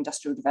housing or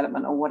industrial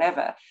development or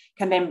whatever,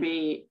 can then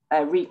be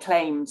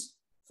reclaimed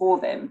for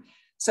them.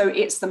 So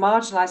it's the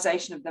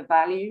marginalisation of the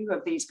value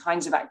of these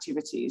kinds of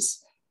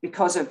activities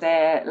because of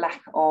their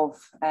lack of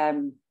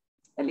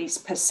at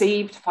least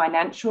perceived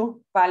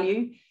financial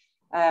value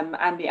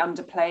and the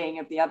underplaying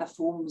of the other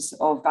forms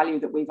of value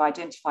that we've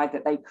identified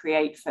that they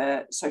create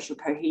for social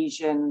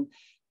cohesion,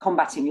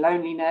 combating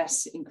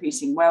loneliness,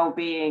 increasing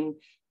well-being,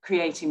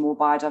 creating more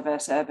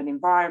biodiverse urban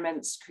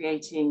environments,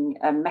 creating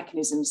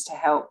mechanisms to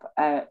help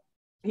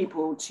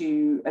people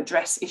to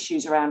address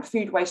issues around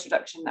food waste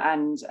reduction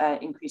and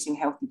increasing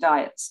healthy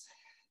diets.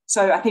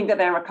 So I think that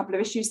there are a couple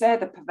of issues there,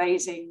 the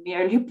pervasive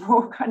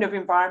neoliberal kind of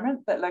environment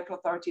that local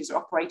authorities are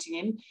operating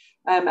in.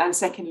 And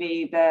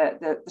secondly,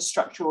 the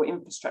structural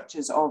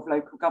infrastructures of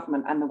local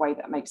government and the way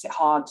that makes it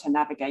hard to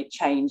navigate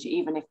change,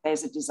 even if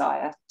there's a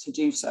desire to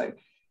do so.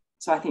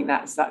 So I think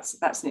that's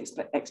an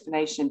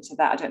explanation to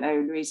that. I don't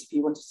know, Louise, if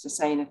you wanted to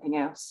say anything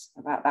else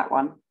about that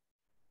one.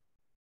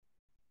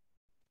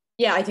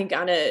 Yeah, I think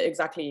Anna,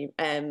 exactly.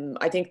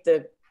 I think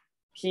the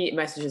key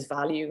message is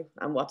value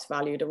and what's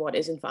valued and what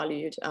isn't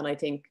valued. And I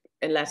think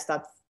unless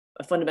that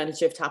a fundamental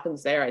shift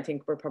happens there, I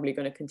think we're probably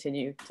going to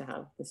continue to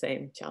have the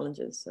same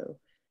challenges. So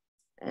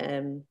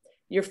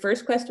your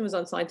first question was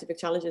on scientific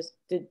challenges.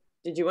 Did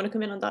you want to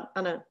come in on that,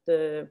 Anna,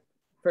 the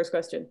first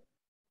question?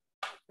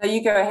 No,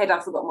 you go ahead.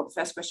 I've forgotten what the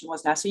first question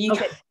was now. So you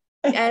okay.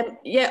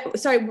 Yeah,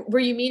 sorry, were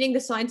you meaning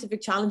the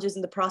scientific challenges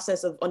in the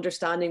process of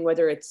understanding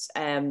whether it's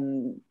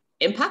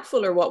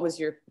impactful, or what was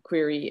your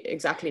query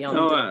exactly on?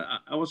 No,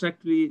 I was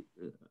actually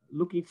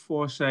looking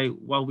for, say,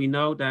 well, we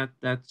know that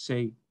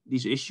say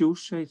these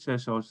issues, say,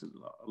 so it's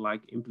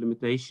like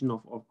implementation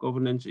of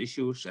governance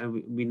issues,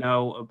 and we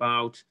know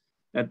about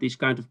that these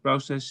kind of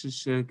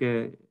processes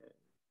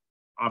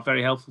are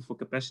very helpful for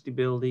capacity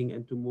building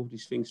and to move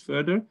these things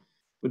further.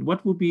 But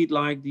what would be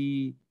like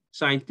the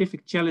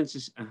scientific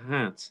challenges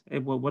ahead?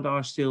 What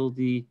are still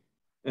the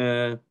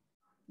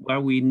where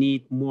we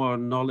need more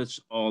knowledge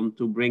on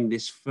to bring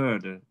this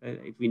further?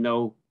 If we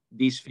know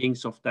these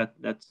things of that,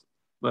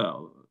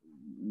 well,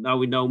 now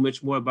we know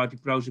much more about the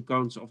pros and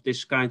cons of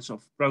these kinds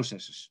of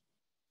processes.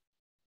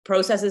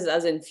 Processes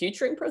as in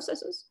futuring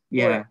processes?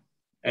 Yeah,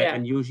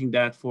 and using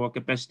that for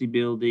capacity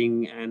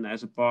building and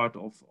as a part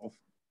of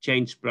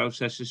change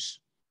processes.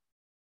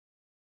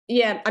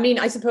 Yeah, I mean,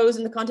 I suppose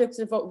in the context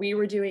of what we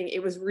were doing,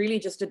 it was really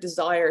just a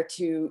desire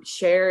to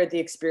share the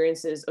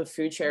experiences of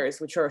food shares,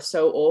 which are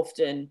so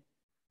often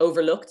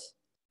overlooked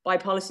by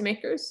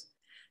policymakers.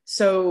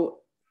 So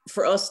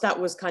for us, that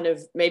was kind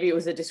of, maybe it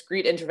was a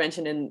discrete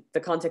intervention in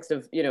the context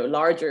of, you know,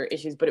 larger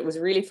issues, but it was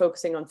really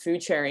focusing on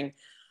food sharing.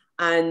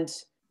 And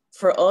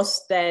for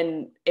us,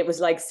 then it was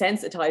like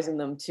sensitizing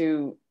them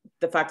to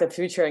the fact that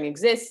food sharing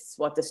exists,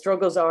 what the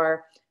struggles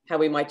are, how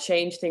we might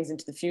change things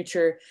into the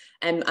future.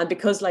 And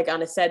because, like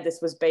Anna said, this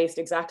was based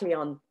exactly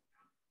on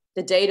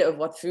the data of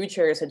what food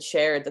sharers had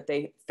shared that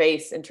they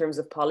face in terms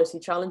of policy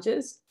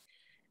challenges.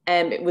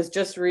 It was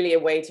just really a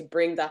way to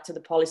bring that to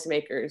the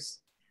policymakers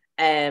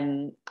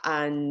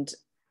and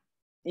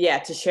yeah,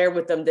 to share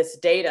with them this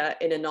data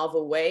in a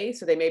novel way.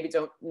 So they maybe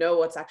don't know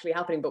what's actually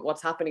happening, but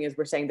what's happening is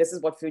we're saying this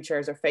is what food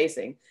sharers are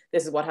facing.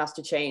 This is what has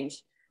to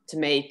change to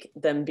make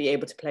them be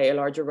able to play a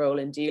larger role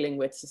in dealing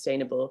with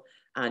sustainable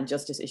and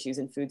justice issues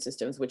in food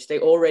systems, which they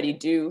already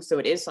do. So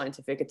it is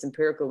scientific, it's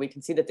empirical. We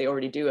can see that they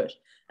already do it.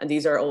 And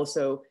these are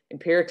also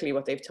empirically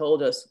what they've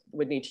told us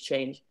would need to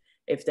change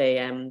if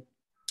they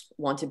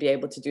want to be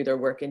able to do their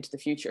work into the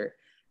future.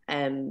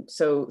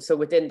 So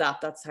within that,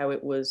 that's how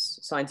it was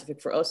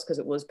scientific for us, because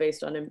it was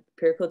based on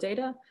empirical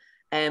data.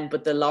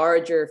 But the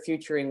larger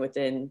futuring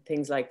within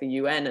things like the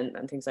UN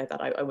and things like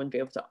that, I wouldn't be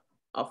able to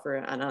offer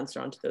an answer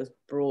onto those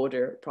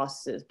broader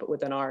processes. But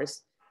within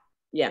ours,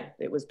 yeah,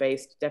 it was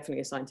based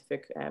definitely a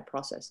scientific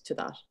process to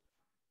that.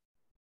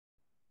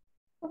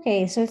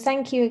 Okay, so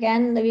thank you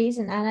again, Louise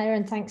and Anna,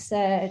 and thanks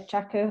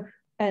Jaco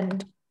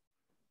and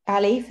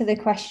Ali for the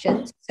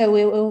questions. So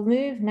we will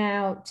move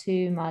now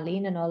to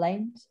Marlyne and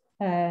Orlane's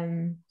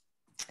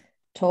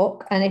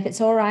talk. And if it's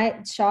all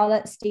right,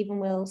 Charlotte, Stephen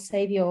will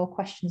save your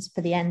questions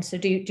for the end. So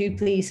do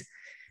please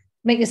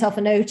make yourself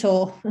a note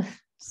or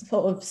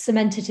sort of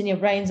cement it in your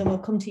brains, and we'll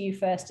come to you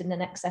first in the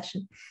next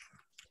session.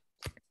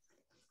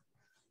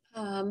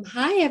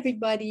 Hi,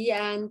 everybody.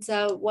 And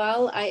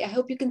well, I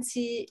hope you can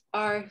see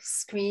our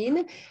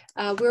screen.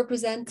 We're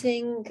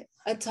presenting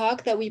a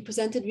talk that we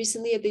presented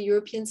recently at the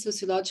European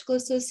Sociological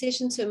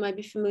Association. So it might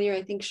be familiar.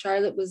 I think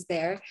Charlotte was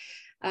there.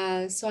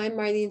 So I'm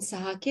Marlyne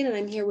Sahakian, and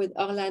I'm here with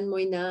Orlane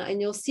Moynat. And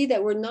you'll see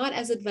that we're not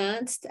as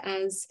advanced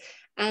as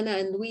Anna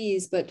and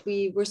Louise, but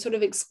we were sort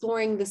of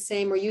exploring the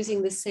same or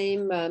using the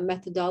same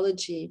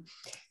methodology.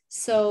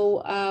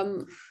 So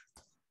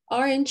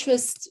our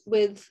interest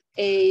with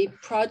a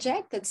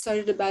project that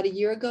started about a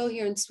year ago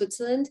here in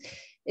Switzerland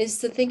is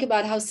to think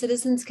about how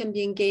citizens can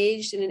be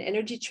engaged in an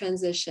energy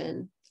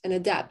transition and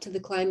adapt to the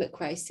climate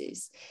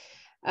crises.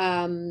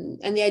 And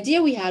the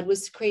idea we had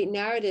was to create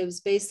narratives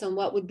based on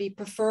what would be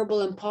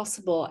preferable and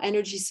possible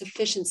energy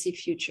sufficiency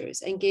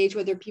futures, engage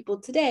whether people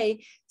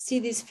today see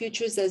these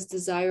futures as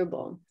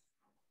desirable.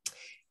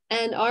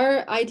 And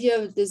our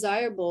idea of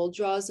desirable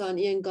draws on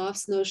Ian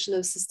Goff's notion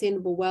of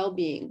sustainable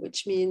well-being,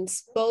 which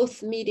means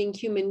both meeting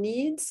human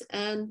needs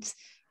and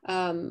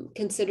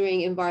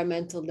considering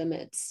environmental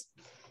limits.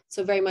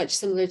 So very much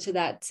similar to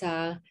that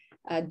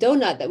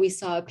donut that we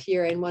saw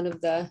appear in one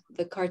of the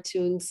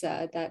cartoons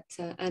that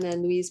Anna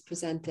and Louise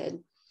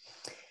presented.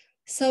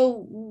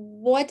 So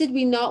what did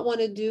we not want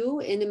to do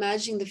in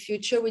imagining the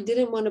future? We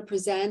didn't want to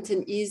present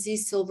an easy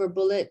silver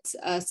bullet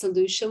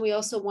solution. We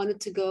also wanted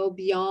to go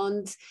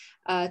beyond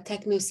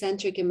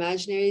technocentric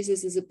imaginaries.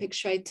 This is a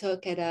picture I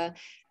took at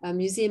a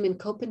museum in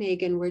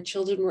Copenhagen where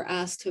children were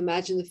asked to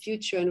imagine the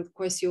future. And of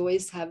course, you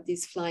always have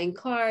these flying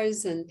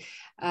cars and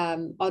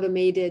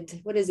automated,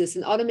 what is this?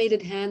 An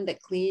automated hand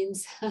that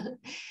cleans.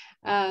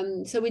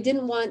 So we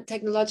didn't want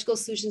technological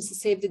solutions to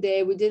save the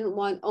day. We didn't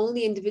want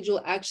only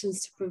individual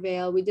actions to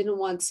prevail. We didn't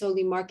want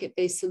solely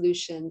market-based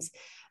solutions.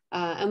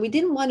 And we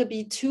didn't want to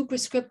be too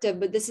prescriptive,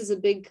 but this is a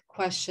big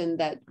question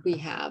that we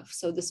have.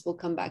 So this will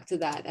come back to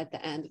that at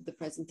the end of the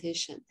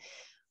presentation.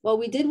 What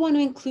we did want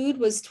to include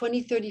was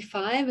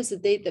 2035 as a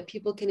date that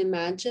people can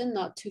imagine,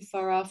 not too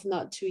far off,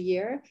 not too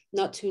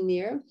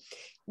near.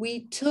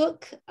 We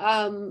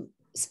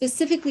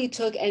specifically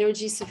took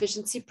energy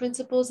sufficiency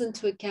principles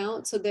into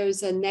account. So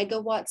there's a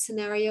negawatt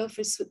scenario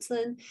for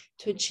Switzerland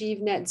to achieve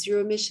net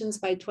zero emissions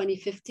by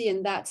 2050.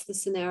 And that's the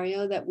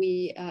scenario that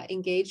we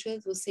engage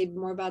with. We'll say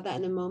more about that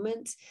in a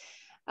moment.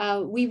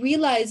 We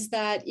realized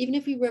that even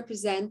if we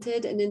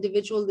represented an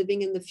individual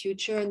living in the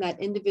future and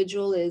that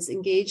individual is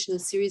engaged in a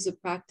series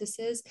of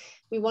practices,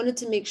 we wanted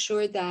to make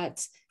sure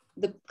that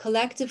the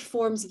collective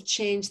forms of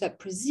change that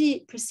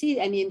precede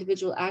any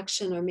individual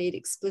action are made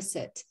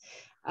explicit.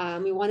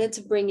 We wanted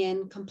to bring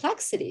in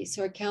complexity,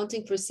 so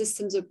accounting for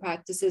systems of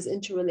practices,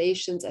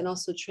 interrelations, and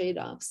also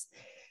trade-offs.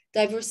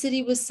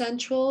 Diversity was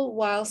central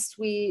whilst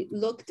we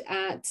looked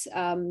at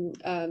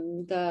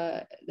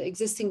the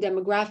existing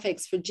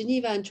demographics for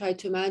Geneva and tried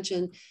to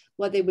imagine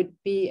what they would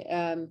be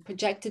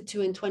projected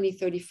to in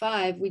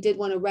 2035. We did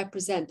want to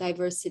represent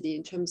diversity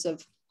in terms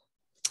of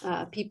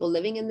people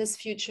living in this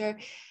future.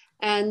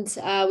 And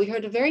we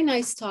heard a very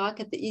nice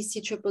talk at the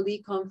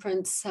ECEEE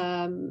conference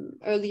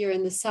earlier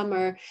in the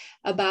summer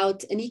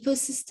about an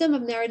ecosystem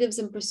of narratives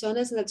and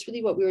personas. And that's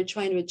really what we were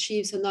trying to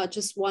achieve. So not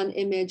just one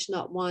image,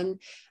 not one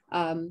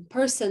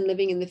person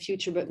living in the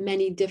future, but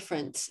many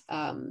different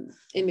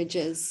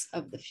images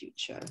of the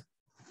future.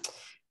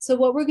 So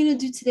what we're going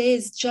to do today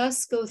is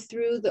just go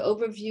through the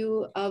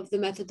overview of the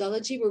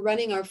methodology. We're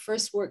running our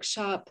first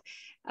workshop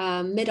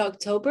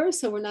mid-October,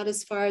 so we're not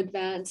as far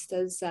advanced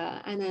as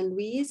Anna and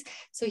Louise.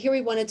 So here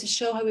we wanted to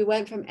show how we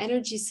went from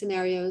energy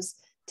scenarios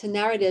to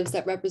narratives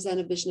that represent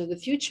a vision of the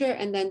future,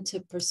 and then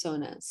to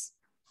personas.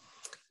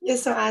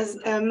 Yes, so as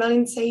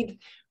Marlyne said,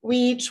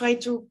 we try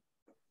to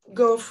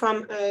go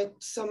from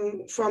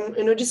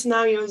energy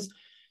scenarios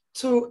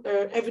to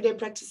everyday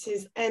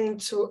practices and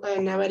to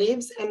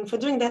narratives. And for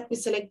doing that, we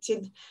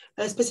selected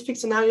specific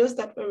scenarios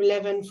that were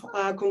relevant for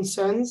our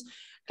concerns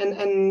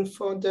and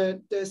for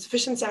the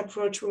sufficiency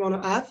approach we want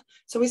to have.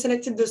 So we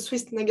selected the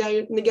Swiss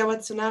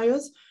negawatt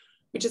scenarios,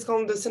 which is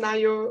called the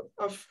scenario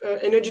of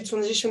energy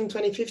transition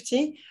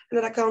 2050, and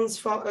that accounts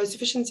for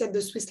sufficiency at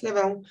the Swiss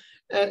level.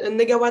 A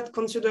negawatt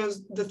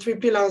considers the three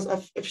pillars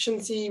of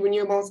efficiency,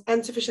 renewables,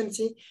 and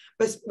sufficiency,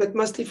 but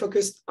mostly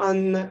focused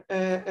on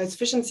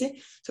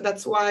sufficiency. So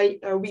that's why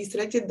we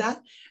selected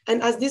that.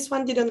 And as this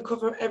one didn't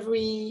cover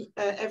every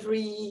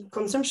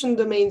consumption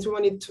domains we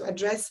wanted to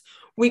address,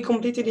 we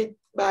completed it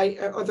by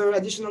other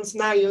additional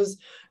scenarios,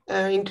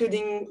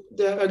 including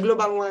the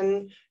global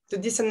one, the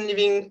Decent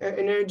Living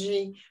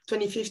Energy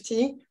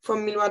 2050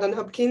 from Millward and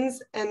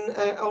Hopkins, and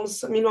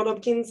also Millward,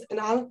 Hopkins and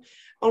Al.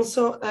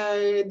 Also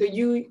the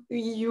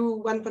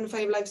EU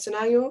 1.5 life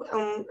scenario,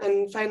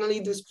 and finally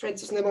the Spread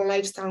Sustainable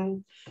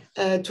Lifestyle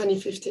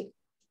 2050.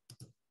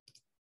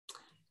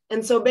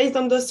 And so based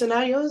on those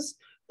scenarios,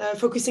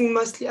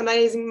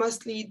 analyzing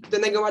mostly the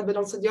negawatt, but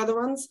also the other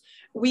ones,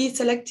 we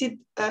selected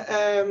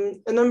a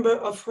number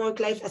of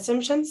work-life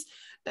assumptions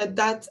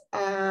that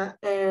are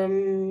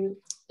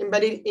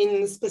embedded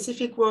in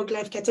specific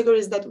work-life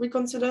categories that we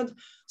considered.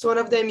 So one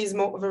of them is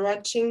more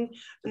overarching.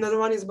 Another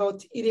one is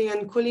about heating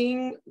and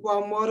cooling,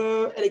 warm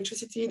water,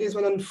 electricity. There's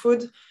one on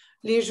food,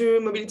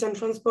 leisure, mobility and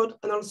transport,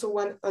 and also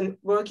one on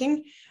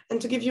working. And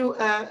to give you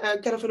a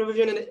kind of an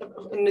overview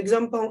and an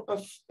example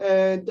of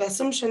the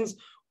assumptions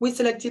we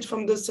selected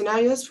from those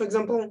scenarios. For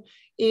example,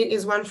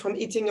 is one from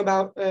heating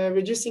about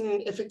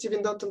reducing effective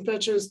indoor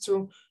temperatures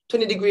to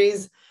 20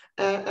 degrees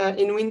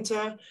in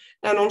winter,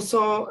 and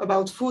also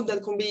about food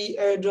that can be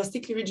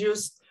drastically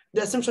reduced,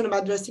 the assumption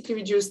about drastically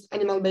reduced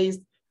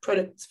animal-based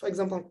products, for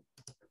example.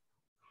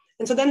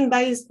 And so then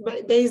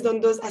based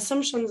on those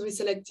assumptions we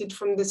selected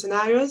from the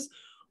scenarios,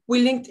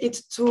 we linked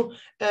it to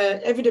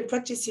everyday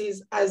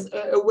practices as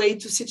a way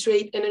to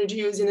situate energy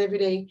use in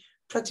everyday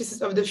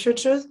practices of the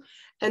future.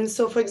 And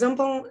so, for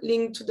example,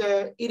 linked to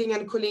the heating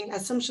and cooling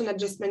assumption I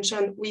just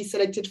mentioned, we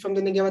selected from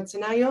the negawatt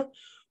scenario.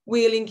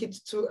 We link it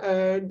to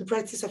the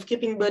practice of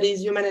keeping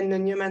bodies, human and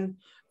non-human,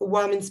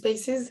 warm in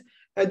spaces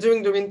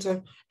during the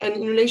winter. And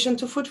in relation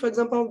to food, for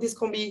example, this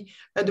can be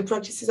the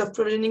practices of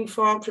provisioning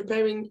for,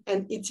 preparing,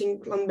 and eating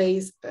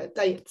plant-based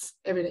diets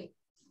every day.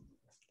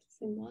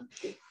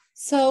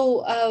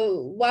 So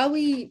while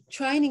we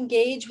try and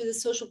engage with a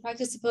social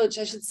practice approach,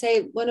 I should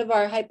say one of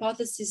our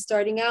hypotheses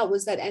starting out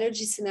was that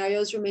energy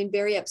scenarios remain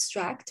very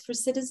abstract for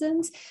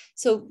citizens.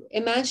 So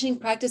imagining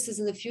practices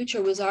in the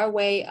future was our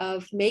way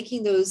of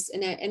making those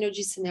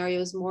energy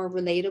scenarios more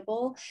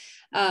relatable.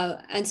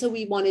 And so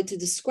we wanted to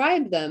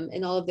describe them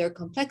in all of their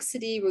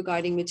complexity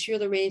regarding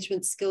material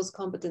arrangements, skills,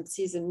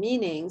 competencies, and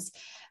meanings.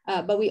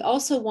 But we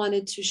also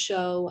wanted to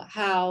show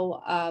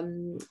how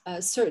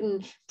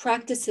certain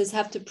practices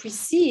have to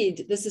precede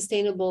the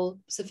sustainable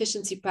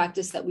sufficiency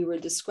practice that we were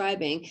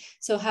describing.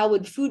 So how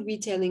would food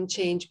retailing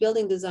change,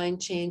 building design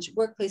change,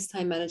 workplace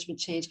time management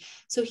change?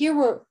 So here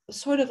we're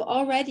sort of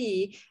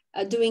already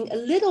doing a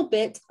little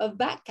bit of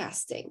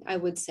backcasting, I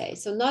would say.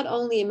 So not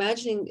only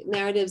imagining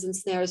narratives and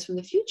scenarios from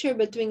the future,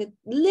 but doing a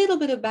little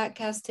bit of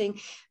backcasting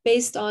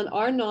based on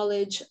our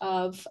knowledge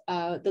of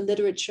the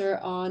literature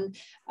on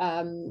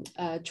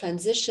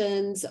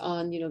transitions,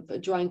 on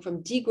drawing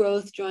from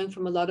degrowth, drawing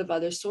from a lot of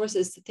other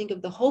sources to think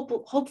of the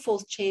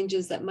hopeful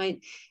changes that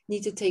might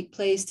need to take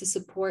place to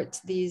support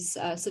these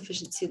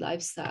sufficiency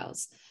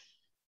lifestyles.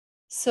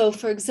 So,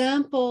 for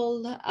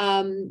example,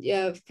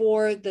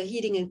 for the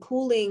heating and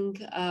cooling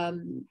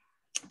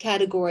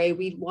category,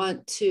 we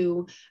want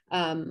to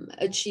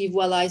achieve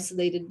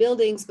well-isolated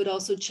buildings, but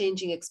also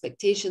changing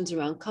expectations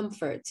around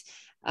comfort.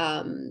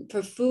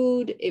 For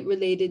food, it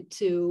related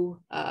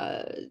to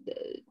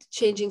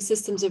changing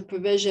systems of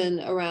provision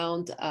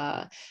around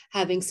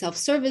having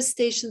self-service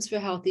stations for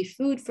healthy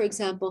food, for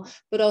example,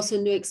 but also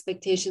new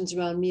expectations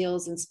around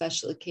meals and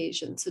special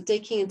occasions. So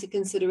taking into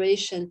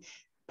consideration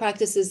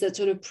practices that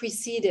sort of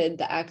preceded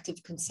the act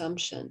of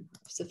consumption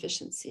of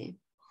sufficiency.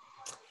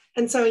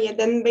 And so, yeah,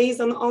 then based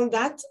on all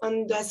that,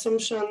 on the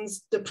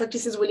assumptions, the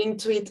practices we link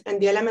to it, and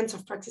the elements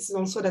of practices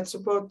also that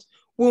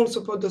will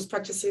support those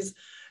practices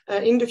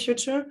in the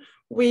future,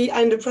 we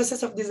are in the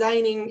process of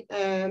designing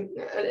a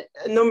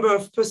number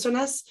of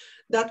personas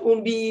that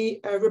will be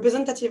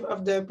representative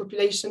of the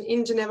population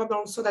in Geneva, but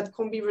also that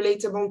can be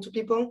relatable to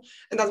people,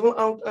 and that will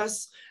help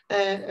us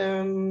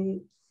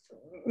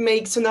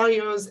make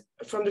scenarios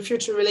from the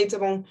future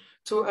relatable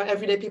to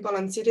everyday people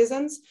and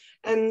citizens.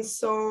 And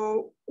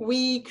so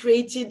we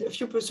created a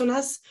few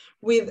personas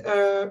with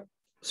a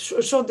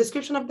short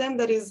description of them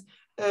that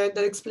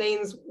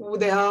explains who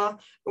they are,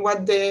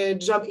 what their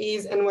job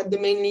is, and what they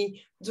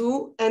mainly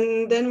do.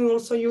 And then we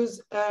also use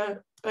a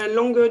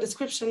longer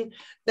description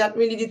that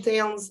really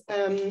details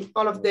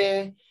all of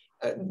the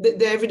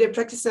everyday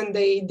practice and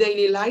their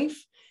daily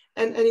life.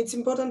 And it's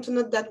important to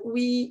note that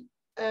we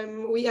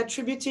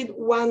attributed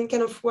one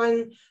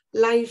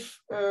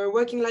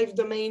working life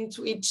domain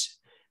to each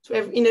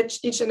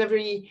and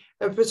every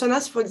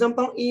personas. For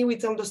example, here we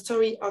tell the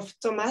story of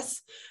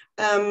Thomas,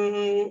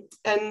 and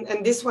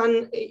this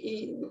one,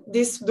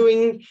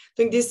 doing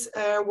this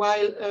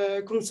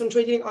while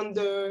concentrating on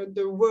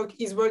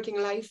his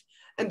working life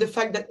and the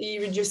fact that he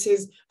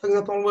reduces, for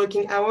example,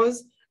 working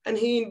hours. And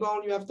here in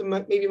Bonn, you have the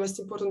maybe most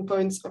important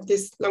points of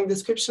this long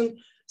description.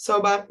 So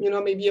about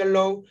maybe a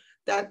law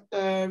that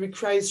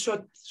requires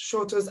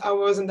shorter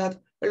hours and that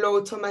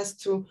allow Thomas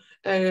to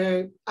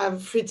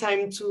have free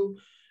time to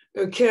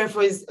care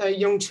for his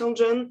young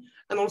children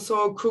and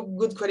also cook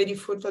good quality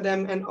food for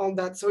them and all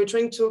that. So we're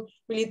trying to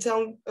really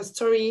tell a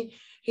story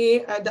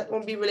here that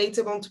will be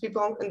relatable to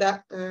people and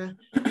that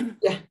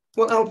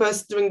will help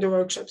us during the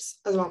workshops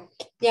as well.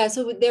 Yeah,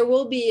 so there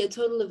will be a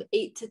total of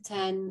 8 to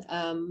 10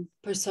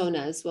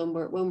 personas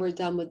when we're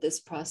done with this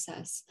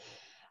process.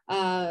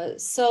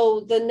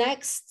 So the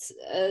next,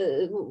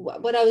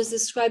 what I was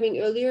describing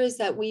earlier is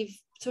that we've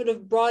sort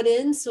of brought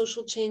in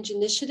social change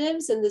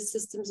initiatives and the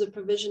systems of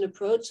provision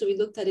approach. So we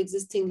looked at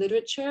existing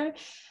literature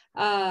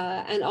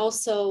and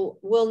also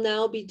will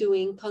now be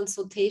doing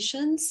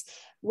consultations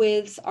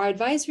with our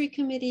advisory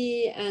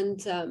committee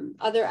and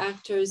other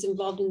actors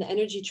involved in the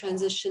energy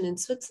transition in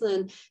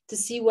Switzerland to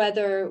see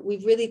whether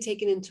we've really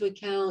taken into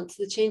account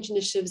the change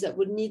initiatives that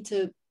would need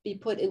to be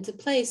put into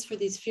place for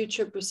these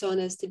future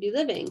personas to be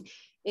living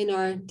in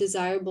our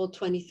desirable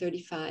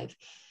 2035.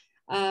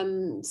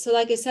 So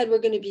like I said, we're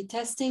going to be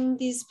testing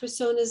these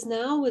personas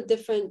now with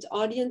different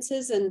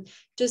audiences, and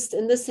just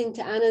in listening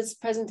to Anna's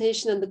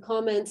presentation and the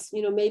comments,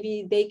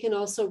 maybe they can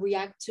also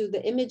react to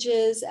the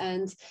images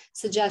and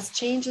suggest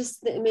changes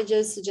to the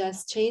images,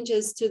 suggest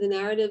changes to the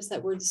narratives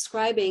that we're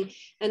describing.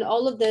 And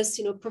all of this,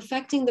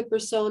 perfecting the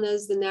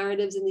personas, the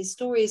narratives, and these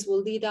stories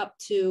will lead up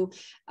to,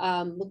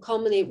 will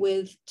culminate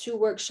with 2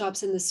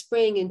 workshops in the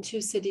spring in 2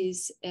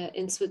 cities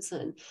in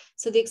Switzerland.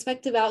 So the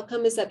expected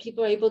outcome is that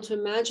people are able to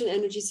imagine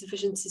energy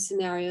sufficiency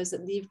scenarios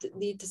that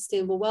lead to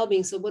sustainable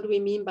well-being. So what do we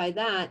mean by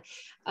that?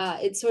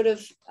 It's sort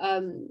of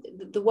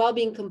the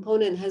well-being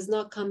component has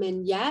not come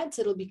in yet.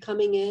 It'll be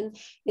coming in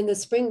the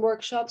spring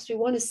workshops. We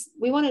want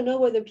to know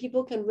whether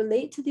people can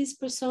relate to these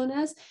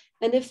personas,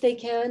 and if they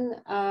can,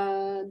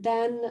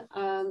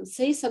 then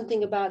say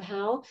something about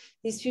how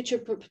these future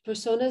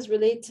personas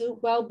relate to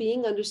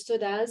well-being,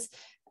 understood as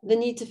the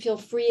need to feel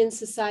free in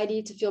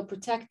society, to feel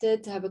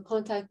protected, to have a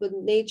contact with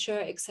nature,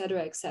 et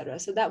cetera, et cetera.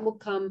 So that will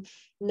come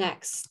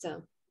next.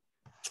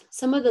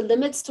 Some of the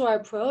limits to our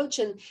approach,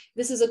 and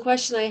this is a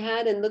question I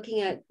had in looking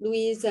at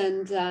Louise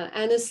and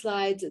Anna's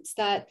slides, it's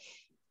that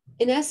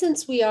in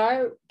essence, we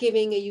are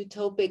giving a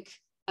utopic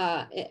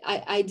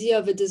idea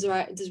of a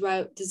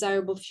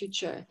desirable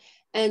future.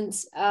 And,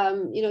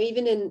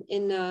 even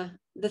in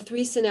the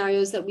 3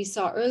 scenarios that we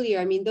saw earlier,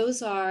 I mean,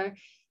 those are,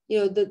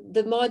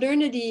 the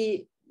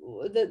modernity,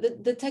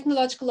 the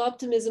technological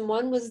optimism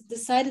one was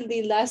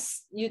decidedly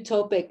less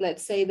utopic,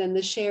 let's say, than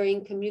the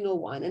sharing communal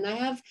one. And I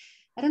have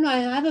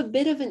a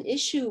bit of an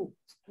issue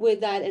with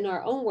that in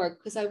our own work,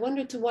 because I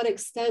wonder to what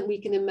extent we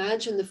can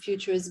imagine the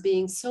future as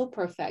being so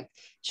perfect.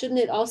 Shouldn't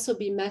it also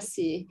be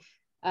messy,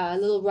 a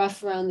little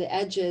rough around the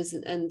edges,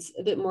 and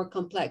a bit more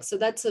complex? So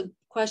that's a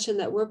question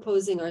that we're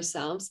posing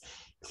ourselves.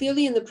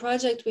 Clearly in the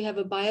project, we have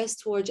a bias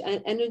towards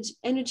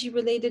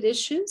energy-related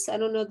issues. I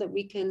don't know that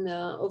we can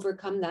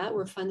overcome that.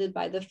 We're funded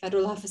by the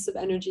Federal Office of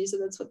Energy, so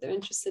that's what they're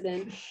interested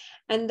in.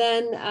 And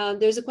then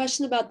there's a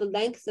question about the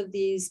length of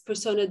these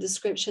persona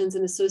descriptions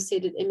and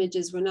associated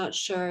images. We're not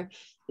sure,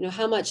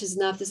 how much is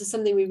enough. This is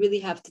something we really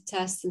have to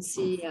test and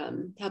see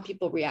how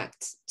people relate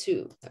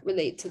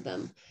to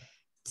them.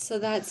 So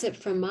that's it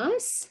from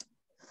us.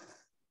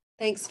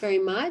 Thanks very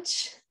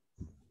much.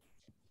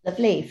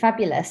 Lovely,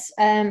 fabulous.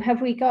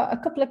 Have we got a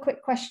couple of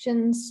quick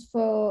questions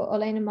for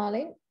Orlane and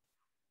Marlyne?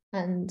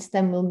 And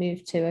then we'll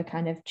move to a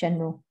kind of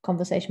general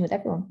conversation with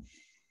everyone.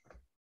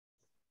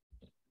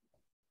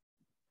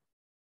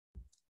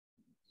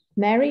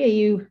 Mary, are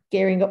you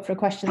gearing up for a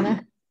question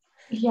there?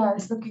 Yeah, I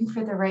was looking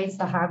for the raise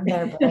the hand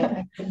there, but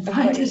I couldn't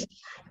find it.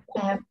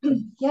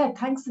 Yeah,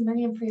 thanks a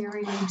million for your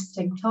really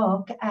interesting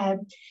talk. It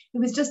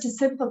was just a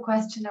simple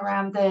question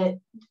around the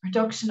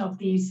production of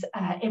these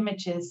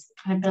images,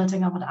 kind of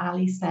building on what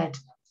Ali said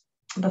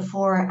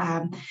before.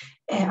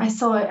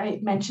 I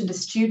mentioned a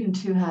student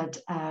who had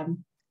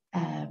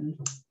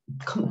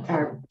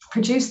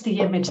produced the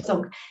image.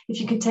 So if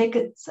you could take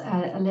it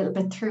a little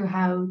bit through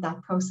how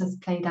that process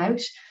played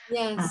out.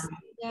 Yes,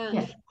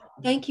 yeah.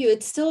 Thank you.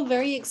 It's still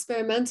very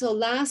experimental.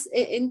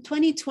 In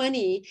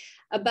 2020,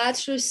 a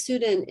bachelor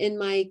student in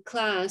my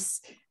class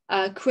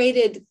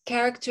created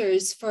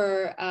characters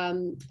for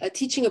a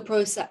teaching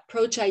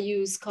approach I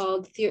use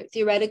called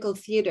theoretical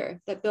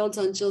theater that builds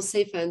on Jill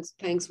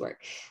Seyfang's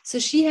work. So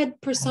she had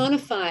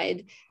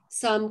personified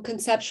some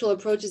conceptual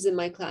approaches in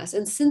my class.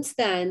 And since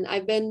then,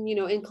 I've been,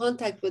 in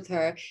contact with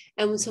her.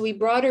 And so we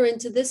brought her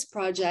into this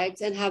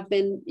project and have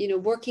been,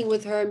 working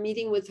with her,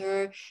 meeting with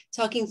her,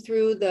 talking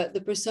through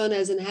the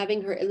personas and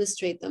having her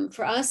illustrate them.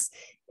 For us,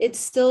 it's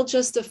still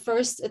just a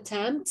first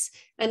attempt.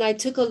 And I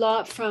took a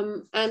lot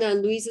from Anna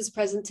and Louise's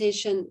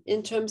presentation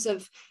in terms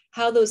of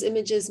how those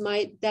images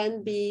might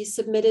then be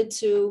submitted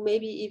to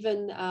maybe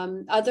even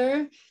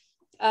other.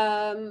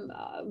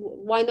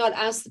 Why not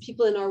ask the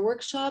people in our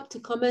workshop to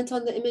comment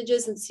on the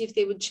images and see if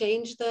they would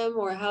change them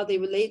or how they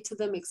relate to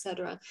them,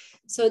 etc.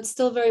 So it's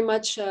still very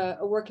much a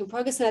work in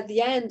progress. And at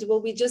the end,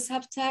 will we just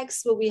have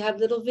text? Will we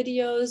have little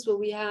videos? Will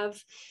we have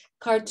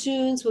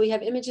cartoons? Will we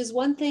have images?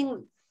 One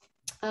thing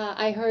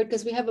I heard,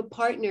 because we have a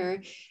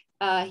partner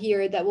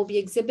here that will be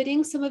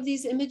exhibiting some of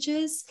these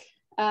images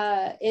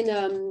in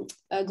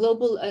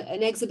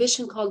an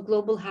exhibition called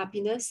Global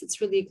Happiness.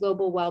 It's really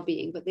global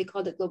well-being, but they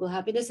called it Global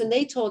Happiness. And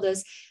they told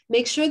us,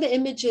 make sure the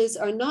images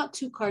are not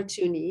too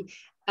cartoony.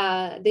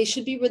 They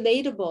should be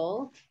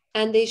relatable,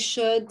 and they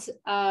should,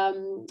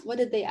 what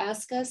did they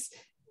ask us?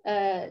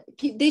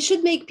 They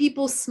should make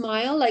people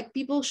smile, like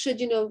people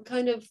should,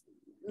 kind of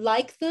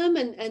like them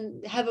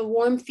and have a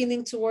warm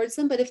feeling towards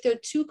them. But if they're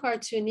too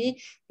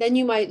cartoony, then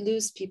you might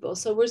lose people.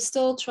 So we're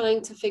still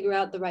trying to figure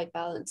out the right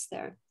balance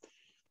there.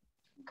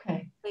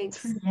 Okay,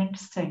 thanks. It's really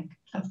interesting.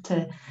 Love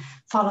to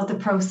follow the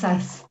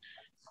process.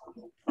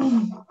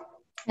 And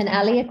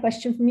Ali, a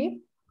question from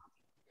you?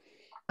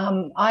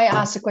 I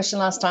asked a question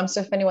last time,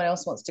 so if anyone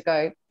else wants to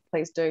go,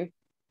 please do.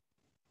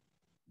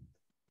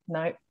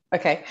 No?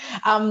 Okay.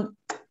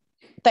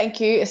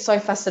 Thank you. It's so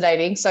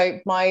fascinating. So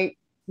my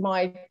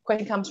my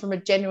question comes from a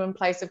genuine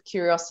place of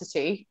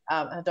curiosity.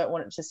 I don't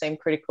want it to seem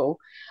critical.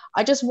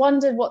 I just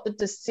wondered what the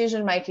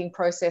decision-making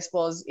process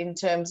was in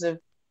terms of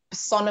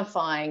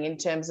personifying, in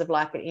terms of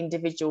like an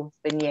individual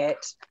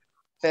vignette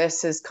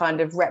versus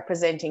kind of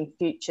representing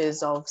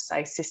futures of,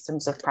 say,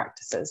 systems of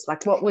practices.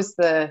 Like what was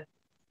that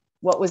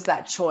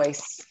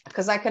choice?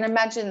 Because I can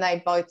imagine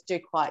they both do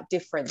quite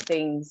different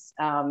things.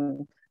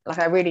 Like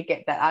I really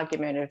get that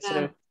argument of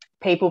sort of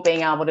people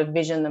being able to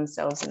vision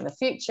themselves in the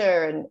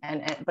future,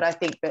 but I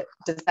think that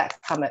does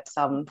that come at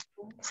some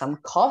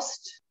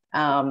cost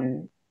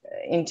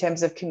in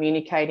terms of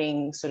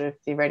communicating sort of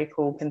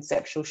theoretical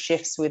conceptual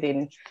shifts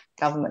within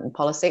government and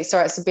policy?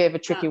 Sorry, it's a bit of a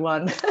tricky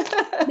one.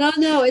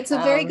 No, it's a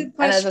very good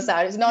question. And as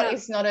I say,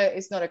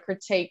 it's not a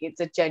critique.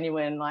 It's a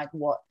genuine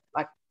for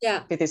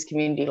this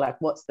community,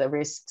 like what's the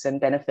risks and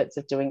benefits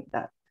of doing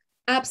that?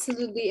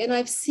 Absolutely. And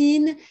I've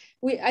seen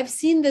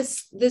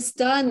this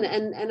done,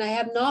 and I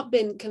have not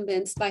been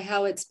convinced by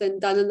how it's been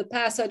done in the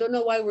past. So I don't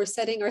know why we're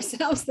setting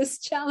ourselves this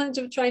challenge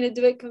of trying to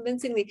do it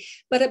convincingly.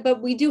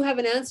 But we do have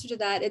an answer to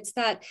that. It's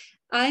that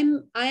I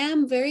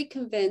am very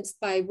convinced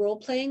by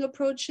role-playing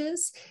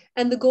approaches,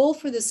 and the goal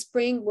for the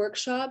spring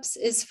workshops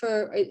is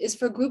for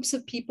groups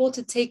of people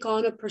to take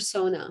on a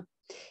persona.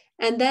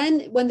 And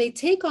then when they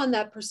take on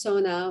that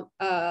persona,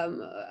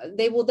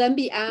 they will then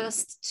be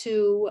asked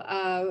to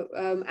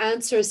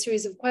answer a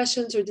series of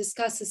questions or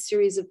discuss a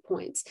series of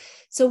points.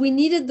 So we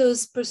needed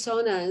those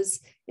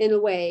personas in a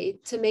way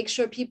to make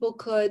sure people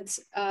could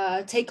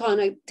take on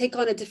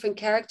a different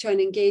character and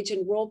engage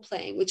in role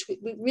playing, which we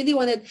really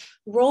wanted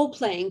role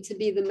playing to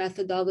be the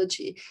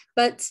methodology.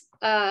 But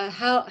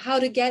how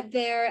to get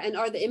there, and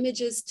are the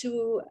images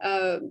too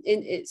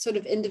sort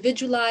of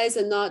individualized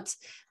and not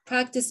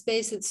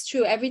practice-based? It's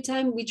true. Every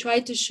time we try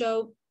to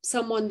show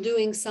someone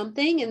doing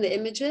something in the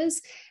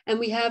images, and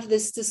we have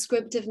this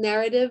descriptive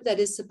narrative that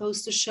is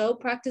supposed to show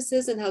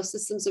practices and how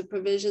systems of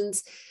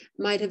provisions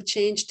might have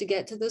changed to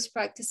get to those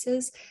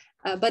practices.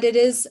 But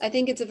I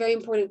think it's a very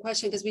important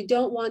question, because we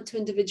don't want to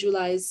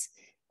individualize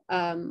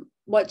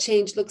what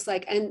change looks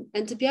like.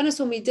 And to be honest,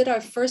 when we did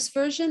our first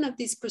version of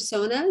these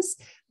personas,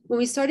 when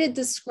we started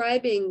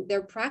describing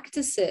their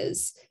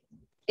practices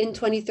in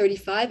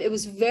 2035, it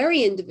was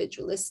very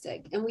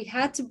individualistic, and we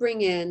had to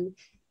bring in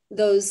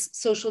those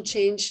social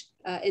change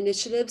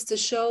initiatives to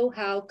show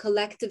how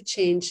collective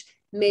change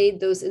made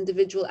those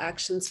individual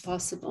actions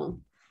possible.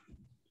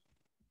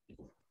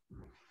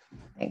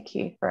 Thank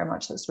you very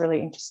much. That's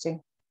really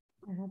interesting.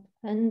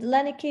 And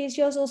Lenike, is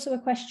yours also a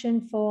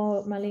question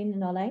for Marlyne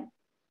and Orlane?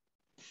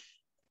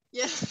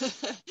 Yeah,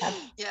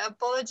 yeah.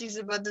 Apologies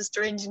about the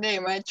strange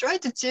name. I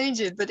tried to change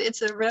it, but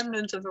it's a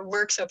remnant of a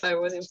workshop I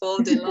was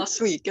involved in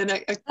last week, and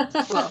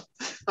well,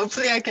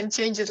 hopefully I can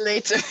change it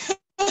later.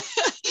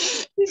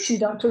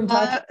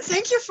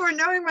 Thank you for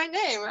knowing my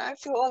name. I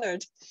feel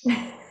honored.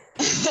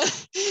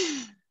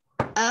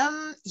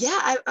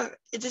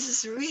 This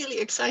is a really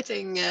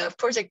exciting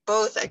project,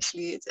 both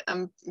actually.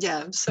 I'm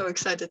so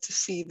excited to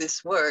see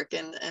this work,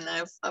 and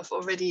I've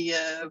already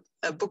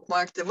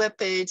bookmarked the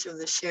webpage of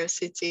the Share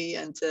City,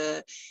 and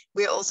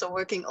we're also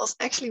working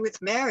actually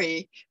with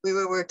Mary. We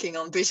were working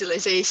on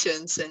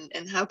visualizations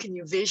and how can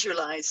you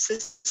visualize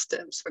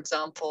systems, for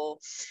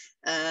example.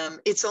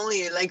 It's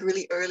only like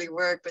really early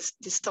work, but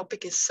this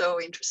topic is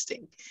so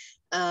interesting,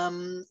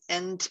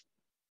 and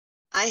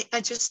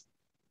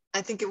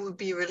I think it would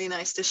be really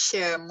nice to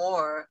share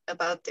more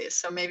about this.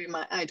 So maybe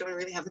I don't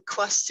really have a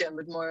question,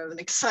 but more of an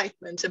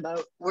excitement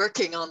about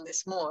working on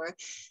this more.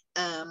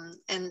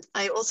 And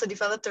I also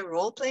developed a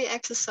role play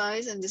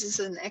exercise, and this is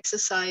an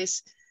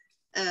exercise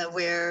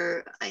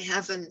where I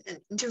have an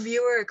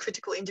interviewer, a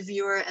critical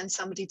interviewer, and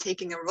somebody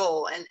taking a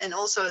role, and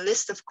also a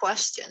list of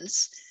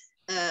questions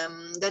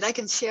that I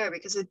can share,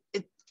 because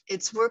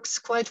it works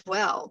quite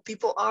well.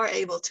 People are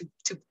able to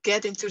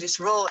get into this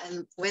role,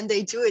 and when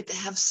they do it, they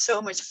have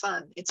so much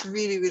fun. It's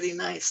really, really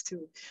nice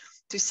to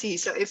see.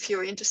 So if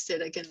you're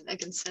interested, I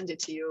can send it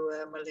to you,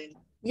 Marlyne.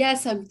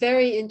 Yes, I'm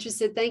very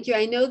interested. Thank you.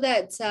 I know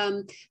that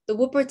the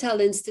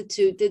Wuppertal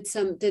Institute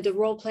did a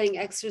role-playing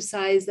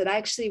exercise that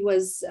actually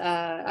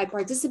I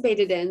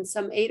participated in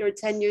some 8 or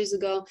 10 years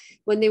ago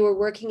when they were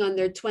working on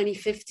their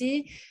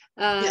 2050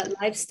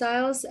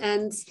 lifestyles.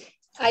 And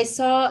I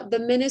saw the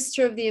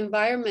Minister of the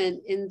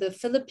Environment in the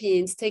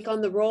Philippines take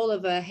on the role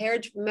of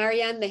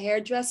Marianne the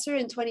hairdresser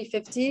in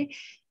 2050.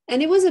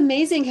 And it was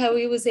amazing how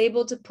he was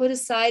able to put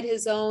aside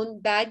his own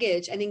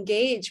baggage and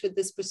engage with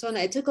this persona.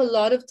 It took a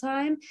lot of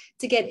time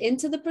to get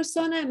into the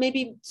persona.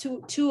 Maybe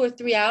two or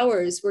 3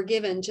 hours were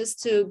given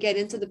just to get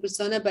into the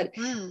persona, but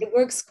it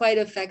works quite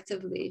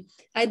effectively.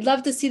 I'd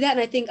love to see that. And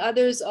I think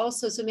others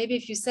also. So maybe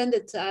if you send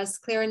it to us,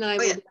 Claire and I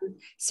will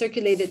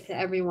circulate it to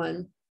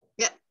everyone.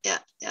 Yeah.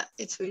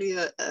 It's really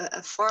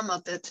a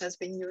format that has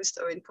been used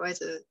already quite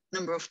a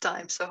number of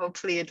times. So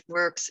hopefully it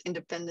works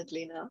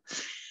independently now.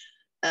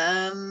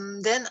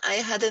 Then I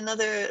had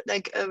another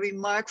a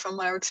remark from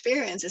our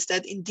experience, is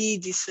that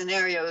indeed these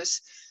scenarios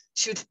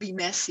should be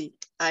messy,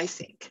 I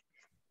think.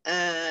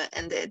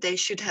 and they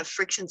should have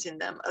frictions in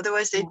them.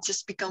 Otherwise, they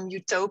just become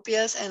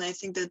utopias. And I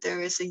think that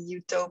there is a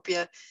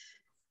utopia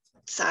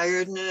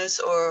tiredness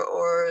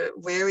or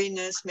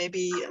weariness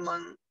maybe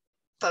among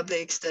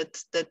publics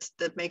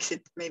that makes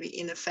it maybe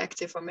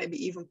ineffective or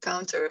maybe even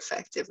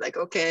counter-effective. Like,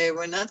 okay,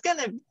 we're not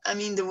gonna, I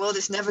mean, the world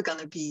is never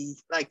gonna be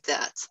like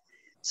that.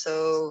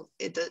 So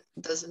it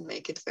doesn't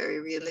make it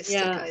very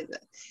realistic either.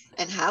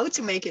 And how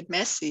to make it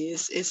messy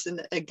is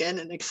again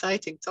an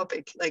exciting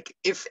topic. Like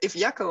if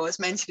Jacco was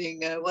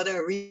mentioning what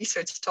are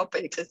research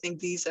topics, I think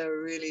these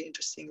are really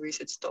interesting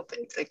research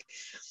topics. Like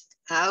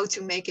how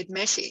to make it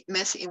messy,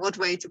 in what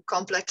way to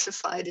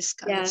complexify this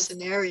kind of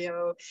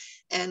scenario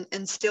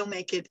and still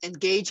make it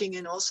engaging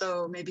and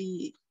also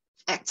maybe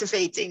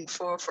activating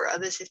for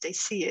others if they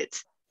see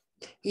it.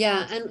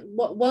 Yeah, and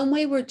one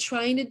way we're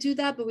trying to do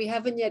that, but we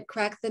haven't yet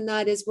cracked the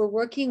nut, is we're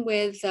working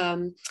with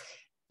an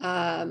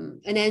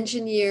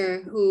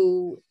engineer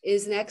who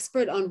is an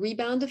expert on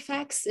rebound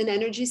effects in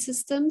energy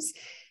systems.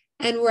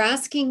 And we're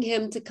asking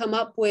him to come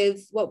up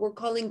with what we're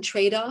calling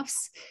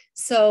trade-offs.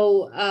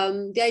 So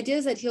the idea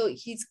is that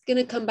he's going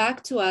to come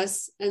back to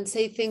us and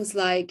say things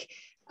like,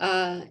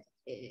 10%,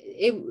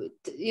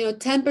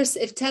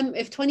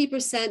 if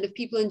 20% of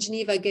people in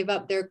Geneva give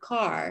up their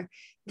car,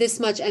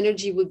 this much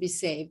energy would be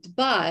saved.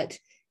 But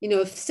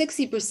if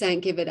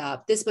 60% give it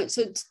up, this much.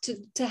 So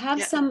to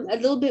have a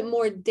little bit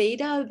more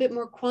data, a bit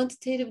more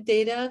quantitative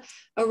data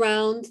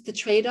around the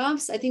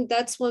trade-offs, I think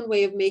that's one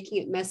way of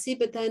making it messy.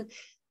 But then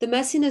the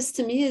messiness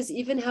to me is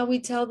even how we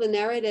tell the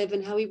narrative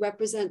and how we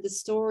represent the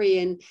story.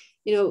 And,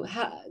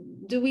 how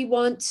do we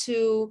want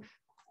to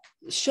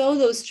show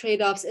those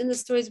trade-offs in the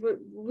stories?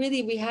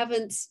 We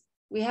haven't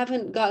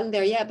gotten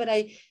there yet, but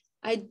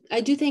I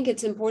do think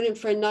it's important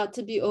for it not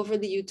to be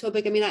overly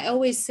utopic. I mean, I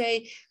always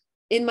say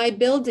in my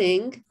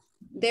building,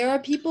 there are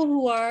people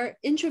who are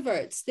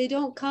introverts. They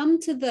don't come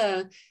to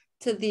the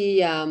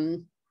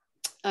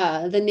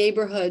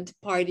neighborhood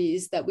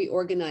parties that we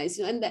organize,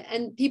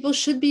 and people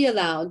should be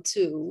allowed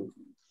to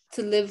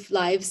live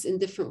lives in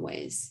different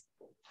ways.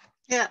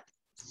 Yeah,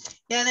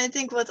 and I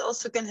think what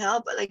also can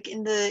help, like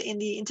in the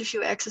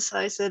interview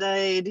exercise that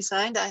I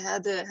designed, I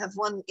had to have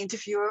one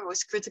interviewer who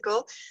was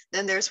critical.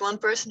 Then there's one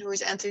person who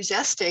is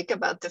enthusiastic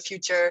about the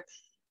future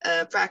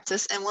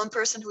practice, and one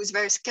person who is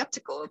very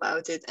skeptical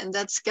about it. And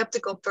that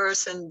skeptical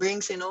person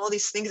brings in all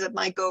these things that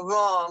might go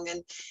wrong,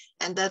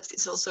 and that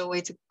is also a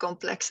way to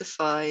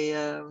complexify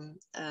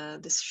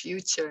this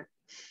future.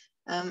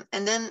 And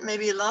then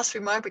maybe a last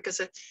remark,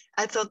 because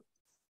I thought,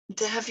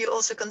 have you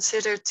also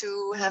considered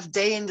to have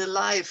day in the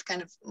life,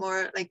 kind of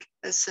more like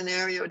a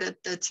scenario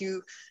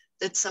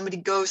that somebody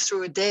goes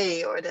through a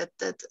day, or that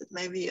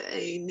maybe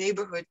a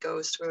neighborhood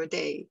goes through a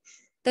day?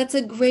 That's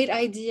a great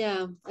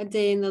idea, a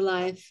day in the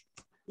life.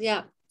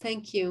 Yeah,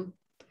 thank you.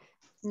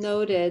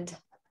 Noted.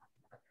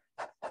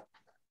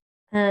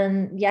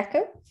 And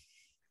Jacco?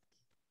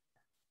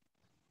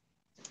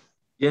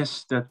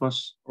 Yes, that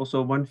was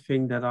also one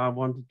thing that I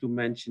wanted to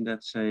mention,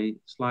 that say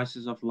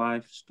slices of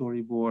life,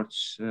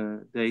 storyboards,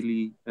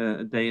 daily,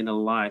 a day in a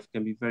life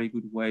can be a very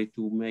good way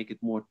to make it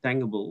more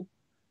tangible.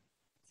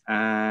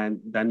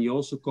 And then you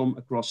also come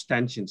across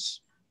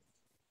tensions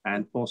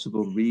and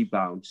possible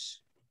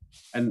rebounds.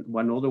 And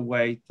one other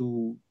way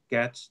to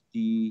get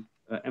the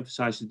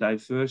emphasize the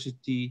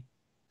diversity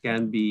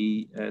can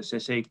be,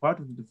 say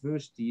part of the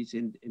diversity is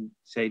in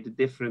say the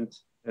different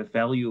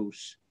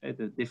values,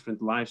 the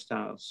different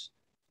lifestyles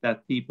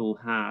that people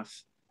have,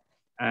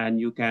 and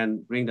you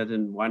can bring that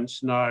in one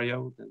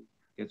scenario, then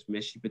it gets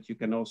messy, but you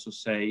can also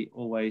say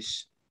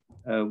always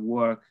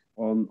work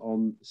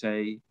on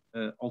say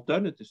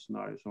alternative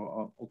scenarios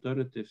or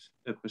alternative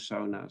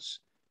personas,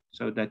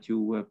 so that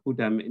you put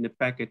them in a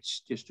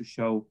package just to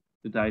show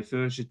the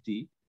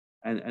diversity,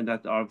 and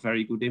that are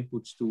very good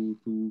inputs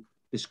to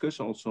discuss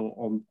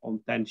also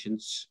on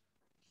tensions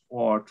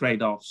or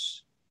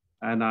trade-offs.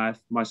 And I've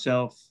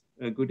myself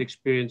a good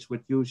experience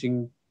with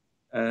using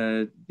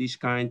these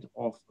kind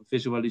of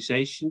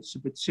visualizations, a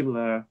bit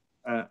similar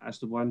as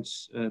the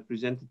ones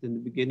presented in the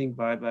beginning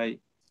by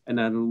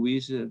Anna and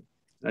Louise.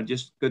 I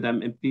just cut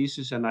them in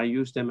pieces and I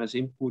use them as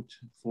input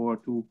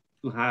to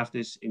have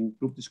this in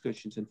group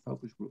discussions and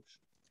focus groups.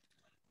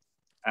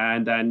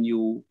 And then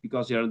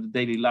because they're in the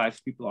daily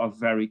life, people are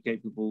very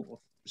capable of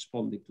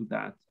responding to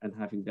that and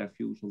having their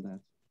views on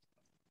that.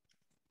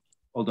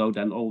 Although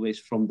then always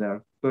from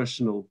their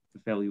personal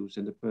values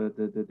and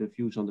the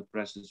views on the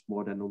present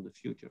more than on the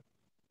future.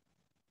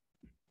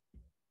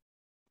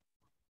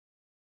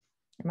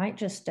 I might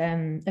just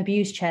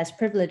abuse chair's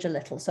privilege a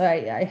little. So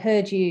I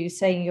heard you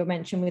saying your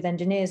mention with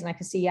engineers, and I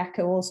can see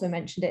Jacco also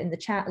mentioned it in the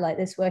chat, like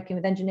this, working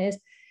with engineers.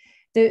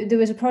 There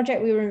was a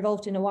project we were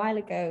involved in a while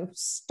ago,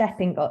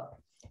 Stepping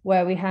Up,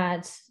 where we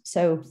had,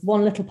 so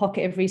one little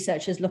pocket of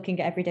researchers looking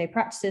at everyday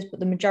practices, but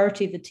the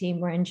majority of the team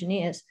were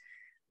engineers.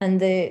 And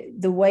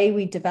the way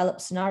we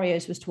developed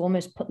scenarios was to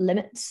almost put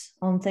limits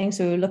on things.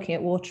 So we were looking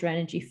at water,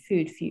 energy,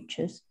 food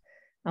futures.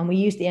 And we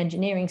used the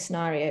engineering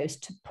scenarios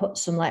to put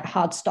some like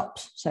hard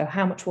stops. So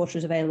how much water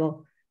is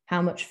available,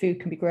 how much food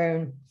can be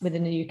grown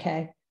within the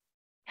UK,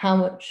 how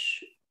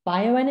much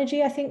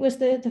bioenergy, I think was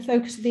the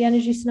focus of the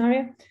energy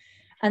scenario.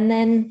 And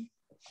then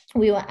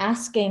we were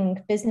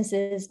asking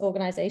businesses,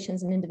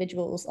 organizations, and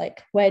individuals,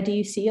 like, where do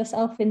you see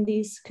yourself in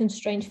these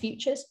constrained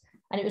futures?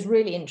 And it was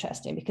really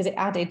interesting because it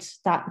added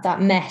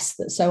that mess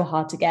that's so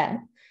hard to get.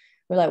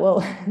 We're like,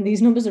 well,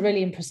 these numbers are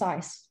really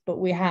imprecise, but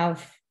we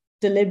have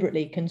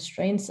deliberately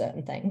constrained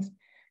certain things.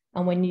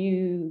 And when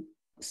you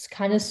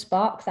kind of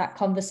spark that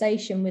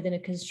conversation within a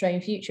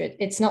constrained future,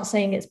 it's not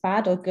saying it's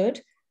bad or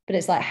good, but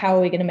it's like, how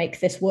are we going to make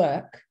this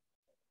work?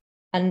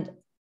 And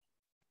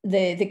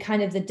the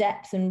kind of the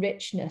depth and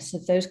richness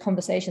of those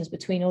conversations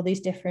between all these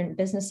different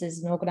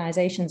businesses and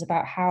organizations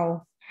about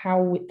how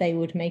they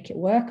would make it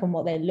work and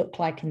what they look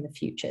like in the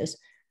futures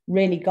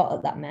really got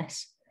at that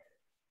mess.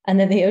 And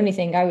then the only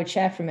thing I would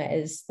share from it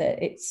is that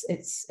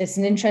it's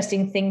an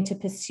interesting thing to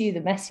pursue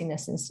the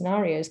messiness in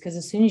scenarios, because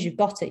as soon as you've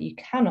got it, you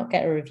cannot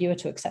get a reviewer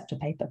to accept a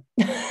paper.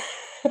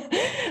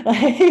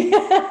 Like,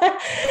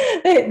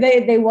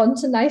 they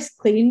want a nice,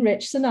 clean,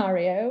 rich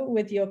scenario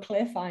with your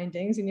clear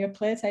findings and your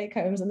clear take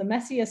homes. And the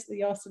messier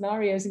your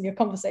scenarios and your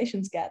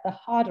conversations get, the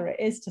harder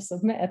it is to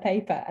submit a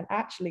paper and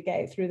actually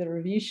get it through the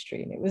review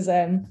stream. It was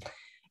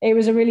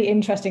a really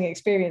interesting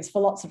experience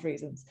for lots of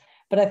reasons.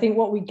 But I think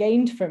what we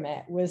gained from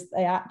it was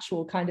the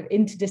actual kind of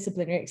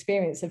interdisciplinary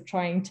experience of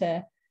trying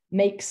to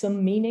make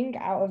some meaning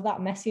out of that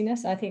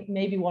messiness. I think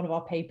maybe one of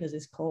our papers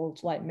is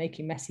called like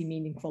Making Messy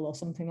Meaningful or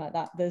something like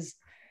that.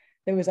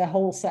 There was a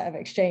whole set of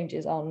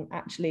exchanges on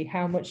actually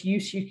how much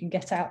use you can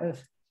get out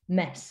of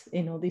mess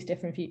in all these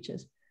different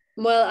features.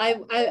 Well,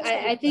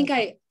 I think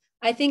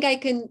I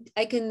can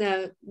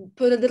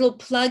put a little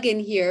plug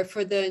in here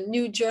for the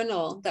new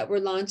journal that we're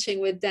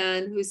launching with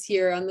Dan, who's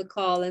here on the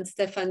call, and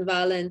Stefan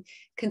Wallen,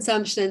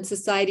 Consumption and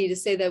Society, to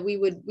say that we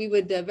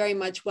would very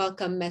much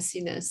welcome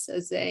messiness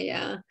as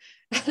a.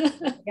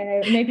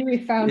 Yeah, maybe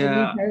we found a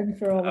new home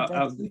for all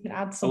of this. We can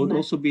add some. I would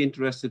also be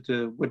interested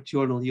what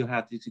journal you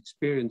had this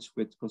experience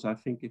with, because I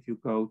think if you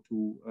go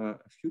to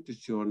a futures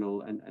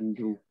journal and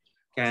you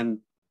can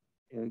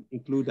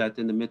include that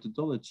in the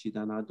methodology,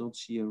 then I don't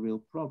see a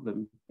real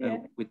problem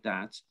with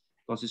that,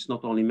 because it's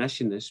not only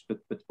messiness, but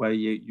where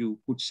you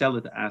could sell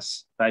it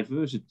as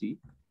diversity,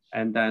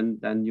 and then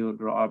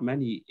there are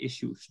many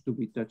issues to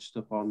be touched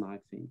upon, I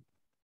think.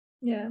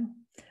 Yeah,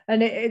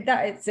 and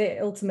it's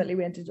it. Ultimately,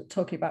 we ended up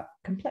talking about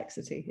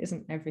complexity.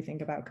 Isn't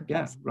everything about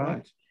complexity? Yeah,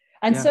 right.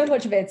 And so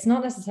much of it's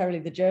not necessarily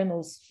the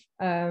journals.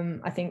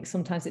 I think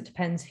sometimes it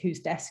depends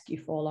whose desk you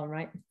fall on,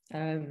 right?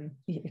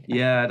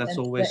 Yeah, that's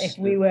always if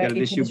we were an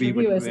issue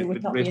reviewers, it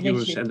would not be an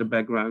issue. And the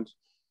background.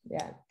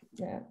 Yeah.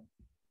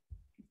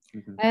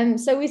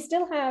 So we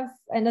still have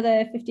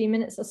another 15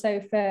 minutes or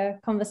so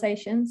for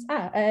conversations.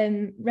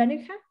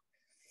 Renuka?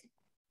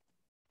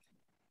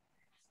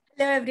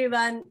 Hello,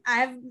 everyone. I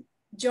have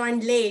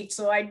joined late,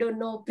 so I don't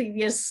know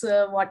previous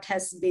what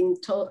has been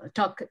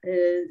talk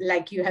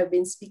like you have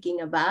been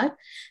speaking about.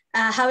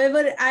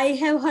 However, I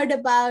have heard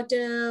about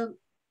a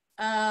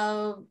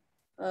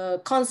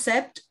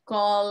concept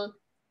called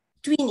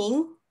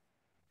twinning,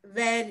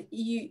 where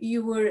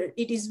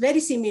it is very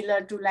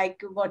similar to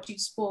like what you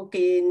spoke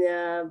in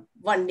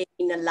One Day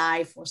in a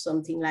Life or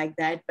something like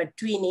that. But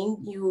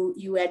twinning,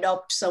 you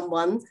adopt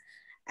someone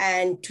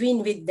and twin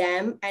with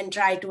them and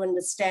try to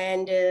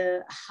understand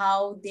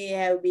how they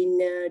have been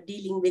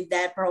dealing with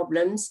their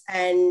problems,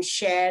 and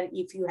share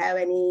if you have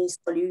any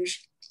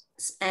solutions,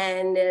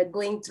 and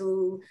going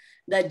through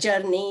the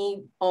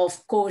journey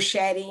of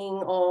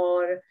co-sharing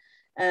or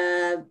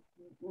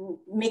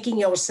making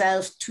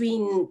yourself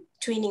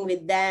twinning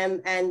with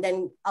them, and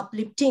then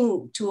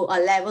uplifting to a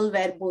level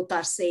where both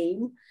are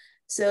same.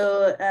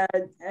 So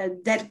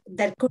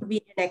that could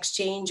be an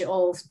exchange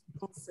of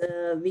things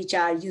which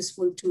are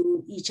useful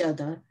to each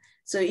other.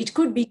 So it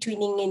could be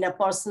twinning in a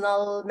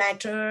personal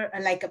matter,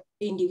 like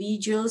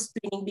individuals,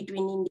 twinning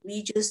between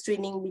individuals,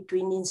 twinning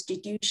between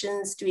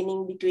institutions,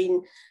 twinning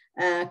between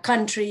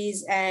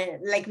countries. And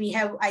like we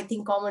have, I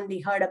think, commonly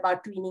heard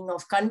about twinning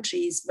of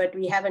countries, but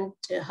we haven't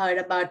heard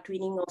about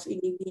twinning of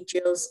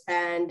individuals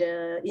and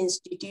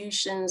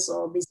institutions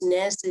or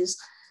businesses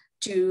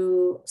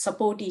to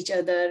support each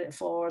other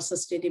for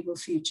sustainable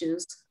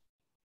futures.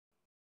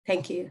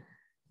 Thank you.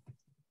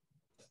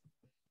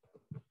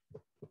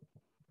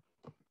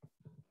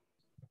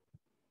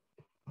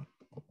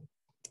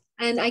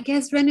 And I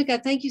guess,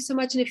 Renuka, thank you so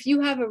much. And if you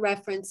have a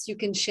reference you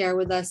can share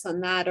with us on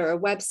that, or a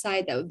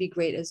website, that would be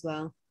great as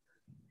well.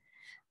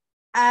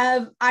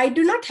 I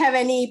do not have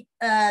any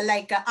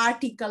like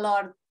article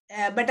or,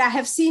 but I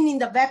have seen in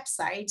the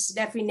websites,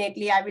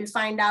 definitely I will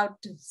find out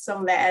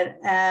somewhere.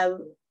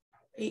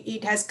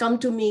 It has come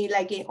to me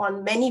like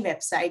on many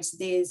websites,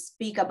 they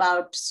speak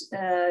about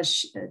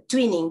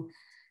twinning,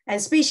 and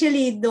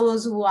especially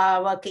those who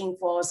are working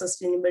for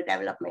sustainable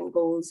development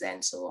goals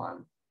and so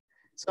on.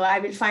 So I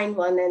will find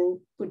one and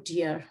put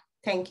here.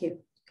 Thank you.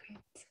 Great.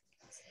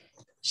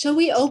 Shall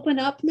we open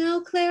up now,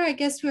 Claire? I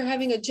guess we're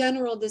having a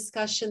general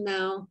discussion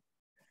now.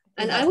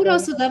 And I would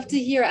also love to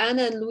hear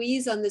Anna and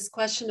Louise on this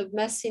question of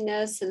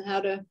messiness and how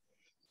to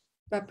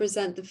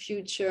represent the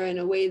future in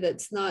a way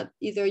that's not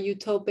either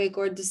utopic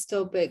or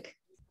dystopic.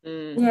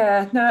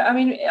 Yeah, no, I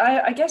mean,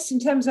 I guess in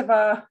terms of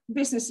our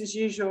business as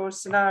usual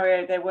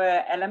scenario, there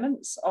were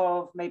elements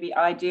of maybe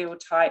ideal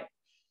type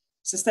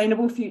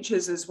sustainable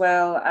futures as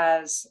well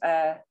as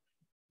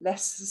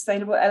less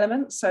sustainable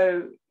elements.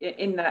 So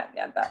in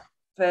that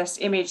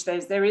first image,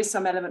 there is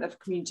some element of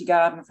community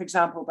garden, for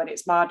example, but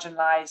it's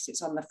marginalized,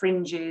 it's on the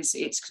fringes,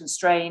 it's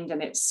constrained,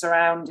 and it's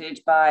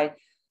surrounded by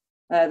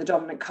the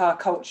dominant car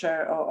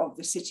culture of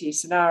the city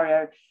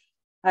scenario.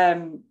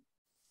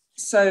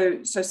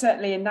 So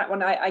certainly in that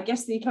one, I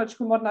guess the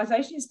ecological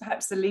modernization is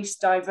perhaps the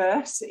least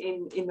diverse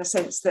in the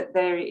sense that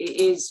there it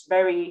is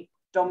very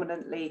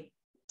dominantly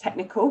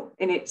technical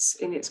in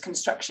its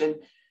construction.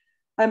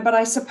 But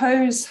I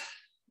suppose,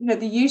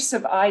 the use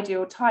of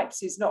ideal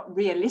types is not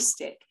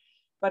realistic,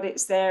 but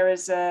it's there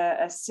as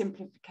a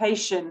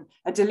simplification,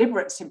 a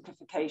deliberate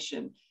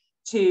simplification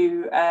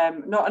to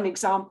not an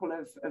example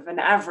of an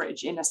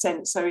average in a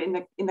sense. So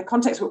in the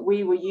context what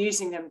we were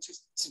using them to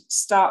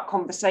start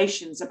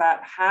conversations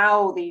about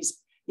how these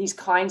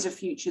kinds of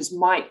futures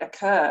might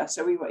occur.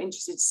 So we were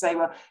interested to say,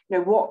 well,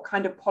 what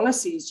kind of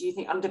policies do you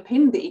think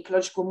underpinned the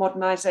ecological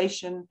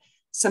modernization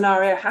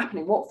scenario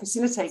happening? What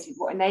facilitated,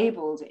 what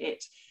enabled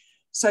it?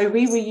 So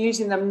we were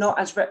using them not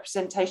as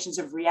representations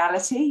of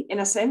reality in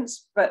a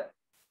sense, but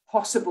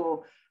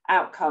possible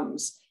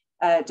outcomes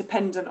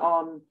dependent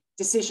on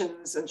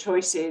decisions and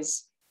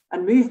choices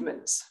and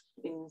movements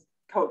in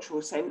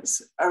cultural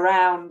sense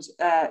around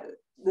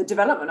the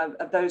development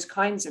of those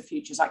kinds of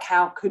futures, like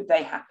how could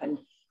they happen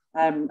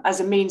as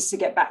a means to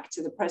get back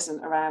to the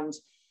present around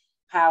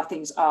how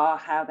things are,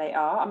 how they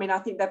are. I mean, I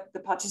think that the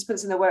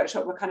participants in the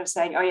workshop were kind of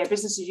saying, oh yeah,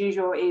 business as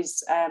usual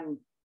is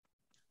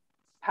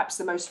perhaps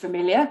the most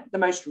familiar, the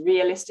most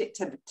realistic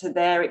to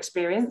their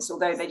experience,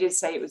 although they did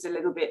say it was a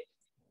little bit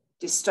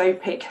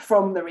dystopic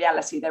from the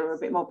reality. They were a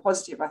bit more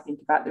positive, I think,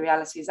 about the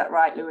reality. Is that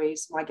right,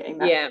 Louise? Am I getting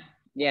that?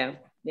 Yeah.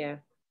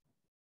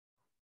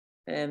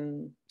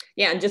 And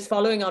just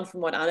following on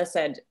from what Anna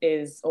said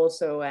is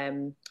also,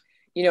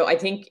 I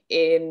think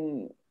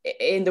in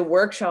the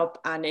workshop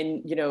and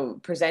in,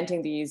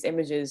 presenting these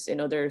images in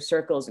other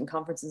circles and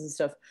conferences and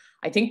stuff,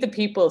 I think the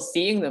people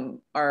seeing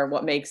them are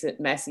what makes it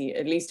messy,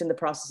 at least in the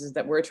processes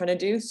that we're trying to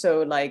do.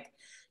 So like,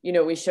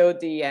 we showed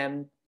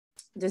the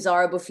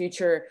desirable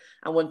future,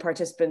 and one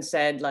participant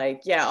said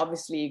like, yeah,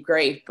 obviously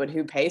great, but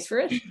who pays for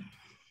it?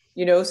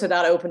 So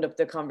that opened up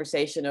the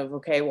conversation of,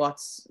 okay,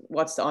 what's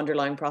the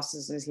underlying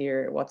processes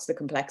here, what's the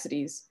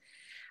complexities?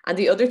 And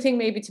the other thing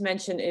maybe to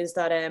mention is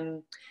that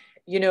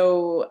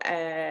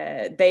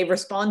they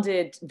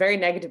responded very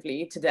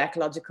negatively to the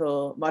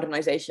ecological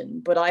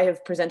modernization, but I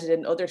have presented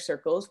in other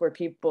circles where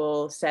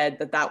people said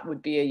that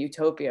would be a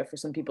utopia for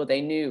some people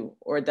they knew,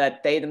 or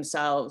that they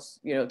themselves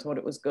thought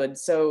it was good.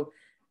 So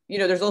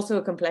there's also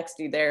a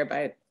complexity there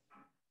about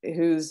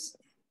who's,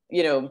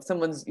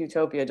 someone's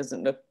utopia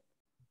doesn't look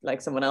like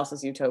someone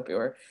else's utopia,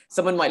 or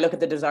someone might look at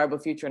the desirable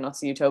future and not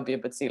see utopia,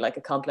 but see like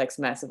a complex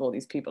mess of all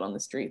these people on the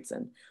streets.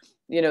 And,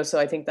 so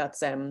I think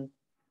that's, and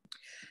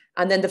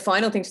then the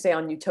final thing to say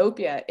on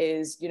utopia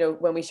is,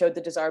 when we showed the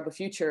desirable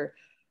future,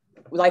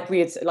 like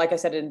I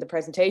said in the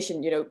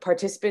presentation,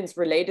 participants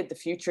related the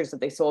futures that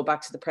they saw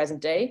back to the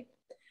present day.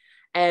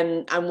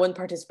 And one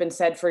participant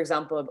said, for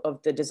example,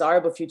 of the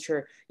desirable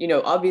future,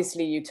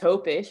 obviously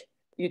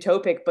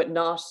utopic, but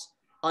not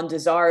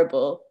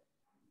undesirable.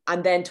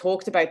 And then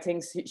talked about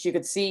things she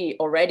could see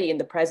already in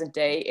the present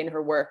day in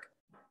her work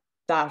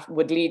that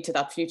would lead to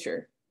that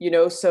future.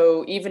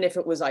 So even if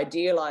it was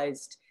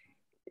idealized,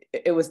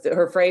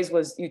 her phrase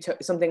was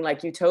something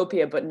like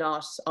utopia, but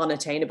not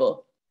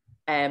unattainable,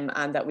 and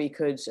that we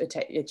could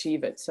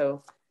achieve it.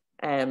 So,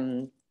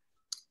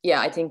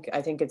 I think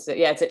it's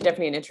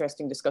definitely an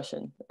interesting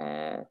discussion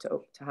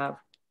to have.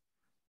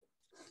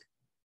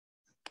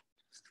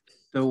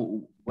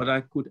 So what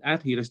I could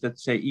add here is that,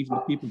 say, even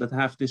the people that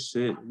have this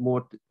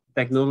more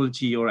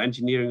technology or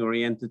engineering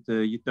oriented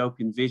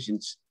utopian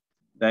visions,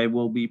 they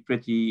will be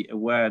pretty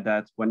aware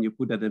that when you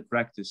put that in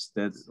practice,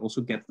 that it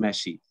also gets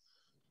messy.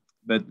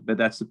 But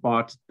that's the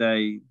part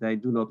they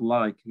do not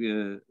like,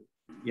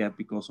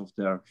 because of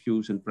their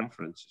views and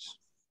preferences.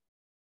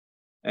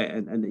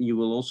 And you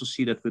will also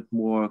see that with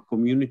more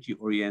community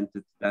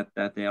oriented,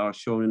 that they are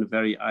shown in a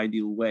very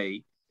ideal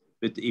way.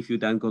 But if you're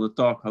then going to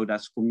talk how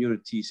that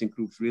communities and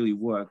groups really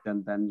work,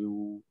 then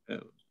you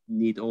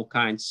need all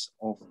kinds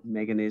of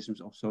mechanisms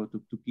also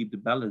to keep the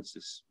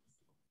balances.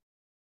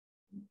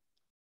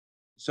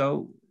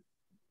 So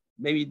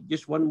maybe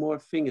just one more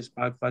thing is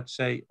about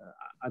say,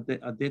 I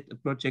did a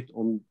project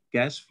on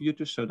gas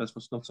futures, so that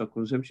was not so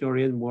consumption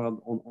oriented, more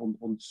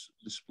on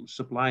the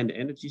supply and the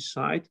energy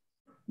side.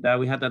 There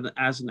we had that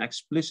as an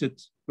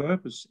explicit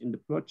purpose in the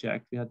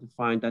project. We had to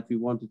find that we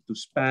wanted to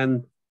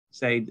span,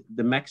 say,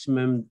 the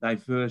maximum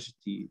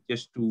diversity,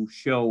 just to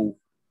show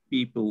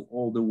people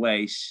all the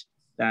ways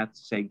that,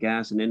 say,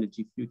 gas and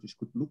energy futures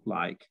could look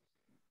like.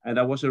 And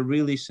that was a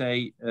really,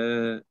 say,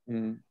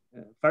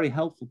 very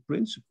helpful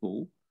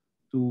principle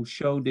to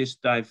show this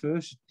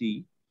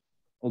diversity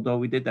although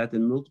we did that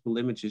in multiple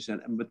images,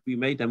 but we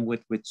made them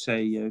with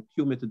say,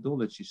 Q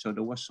methodology. So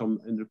there was some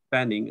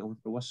understanding, or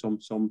there was some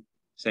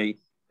say,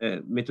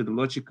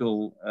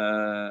 methodological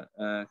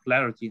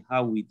clarity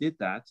how we did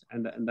that,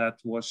 and that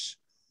was,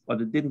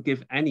 but it didn't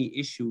give any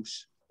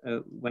issues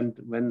when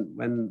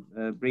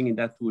bringing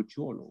that to a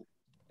journal,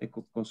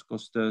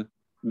 because the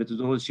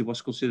methodology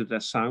was considered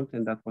as sound,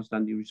 and that was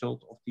then the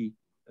result of the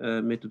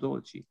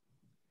methodology.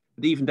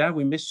 But even there,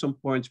 we missed some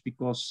points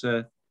because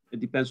it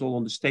depends all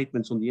on the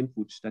statements on the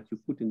inputs that you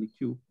put in the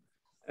queue.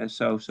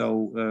 So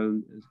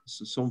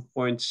some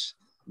points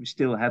we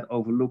still had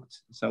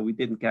overlooked, so we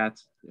didn't get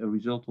a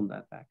result on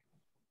that back.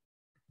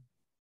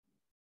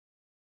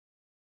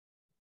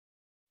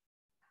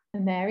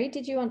 And Mary,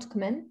 did you want to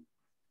come in?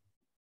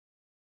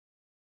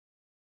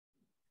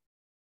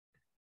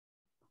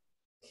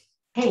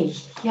 Hey,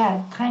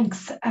 yeah,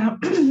 thanks.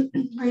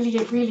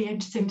 Really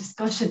interesting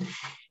discussion.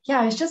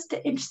 Yeah, I was just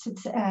interested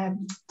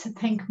to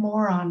think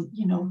more on,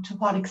 you know, to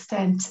what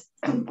extent,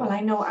 well,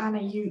 I know,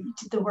 Anna, you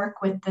did the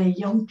work with the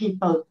young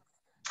people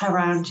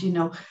around, you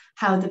know,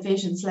 how the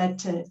visions led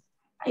to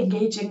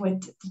engaging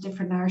with the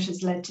different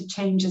narratives led to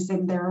changes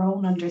in their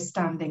own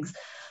understandings.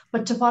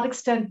 But to what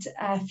extent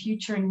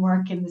futuring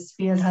work in this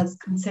field has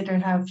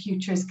considered how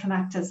futures can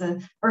act as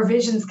or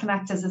visions can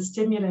act as a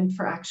stimulant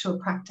for actual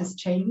practice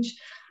change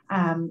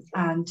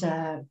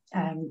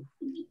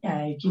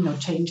you know,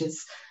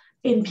 changes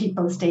in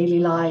people's daily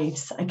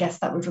lives. I guess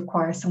that would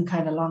require some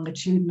kind of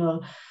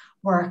longitudinal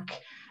work.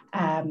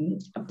 Yeah,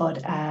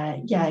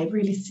 it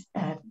really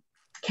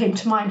came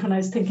to mind when I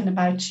was thinking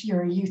about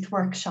your youth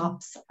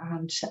workshops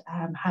and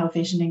how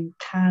visioning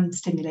can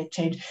stimulate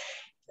change.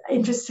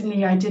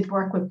 Interestingly, I did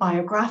work with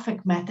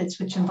biographic methods,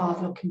 which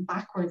involve looking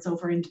backwards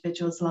over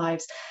individuals'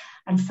 lives,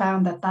 and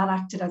found that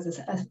acted as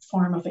a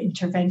form of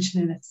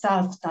intervention in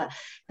itself, that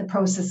the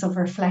process of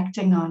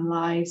reflecting on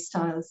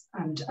lifestyles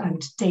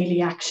and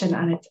daily action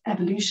and its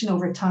evolution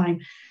over time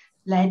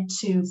led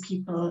to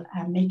people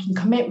making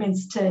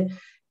commitments to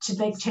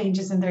make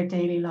changes in their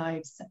daily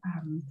lives.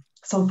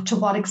 So to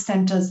what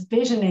extent does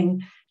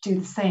visioning do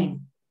the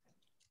same?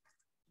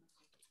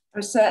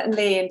 Well,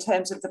 certainly in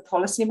terms of the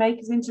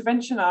policymakers'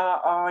 intervention,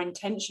 our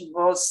intention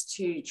was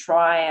to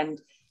try and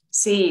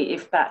see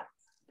if that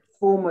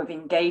form of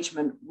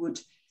engagement would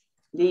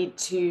lead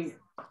to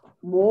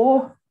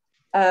more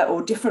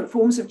or different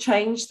forms of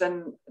change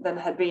than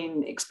had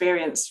been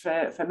experienced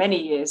for many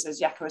years. As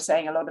Jacco was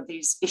saying, a lot of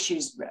these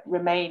issues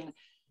remain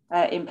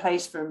in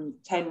place from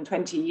 10,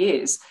 20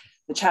 years,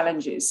 the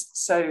challenges.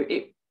 So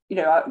it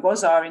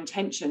was our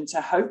intention to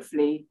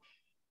hopefully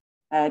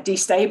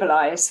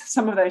destabilize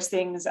some of those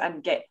things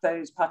and get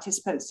those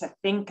participants to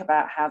think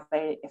about how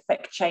they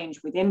affect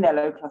change within their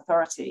local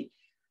authority.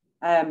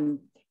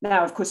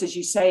 Now, of course, as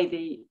you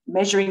say,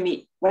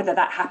 measuring whether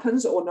that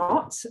happens or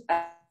not,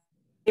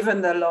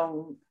 given the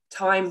long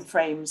time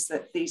frames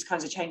that these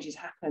kinds of changes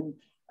happen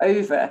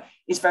over,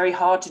 is very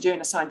hard to do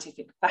in a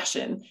scientific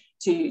fashion,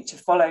 to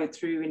follow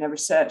through in a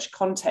research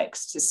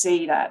context to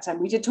see that. And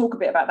we did talk a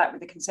bit about that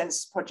with the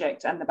Consensus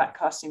Project and the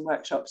backcasting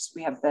workshops.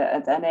 We have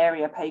an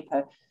area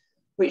paper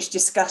which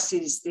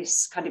discusses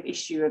this kind of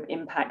issue of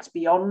impact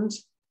beyond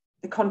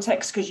the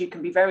context, because you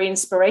can be very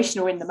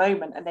inspirational in the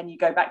moment, and then you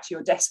go back to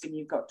your desk and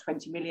you've got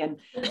 20 million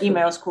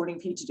emails calling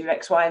for you to do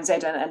X, Y, and Z,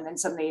 and then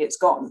suddenly it's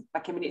gone.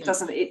 Like, I mean,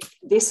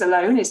 this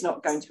alone is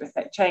not going to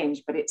affect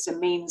change, but it's a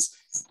means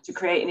to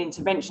create an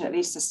intervention, at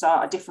least to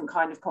start a different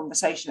kind of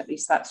conversation. At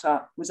least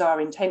was our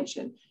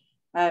intention.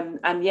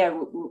 And yeah,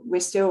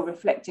 we're still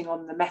reflecting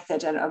on the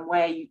method and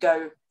where you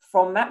go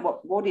from that.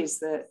 What is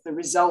the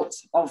result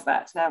of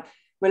that? Now,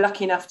 we're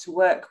lucky enough to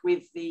work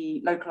with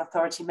the local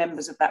authority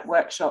members of that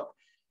workshop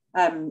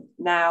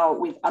now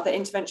with other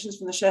interventions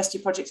from the Sociology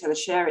project. So the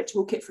Share It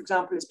Toolkit, for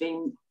example, is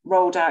being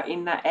rolled out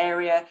in that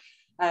area,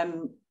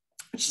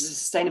 which is a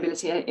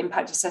sustainability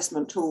impact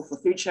assessment tool for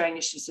food sharing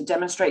initiatives to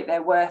demonstrate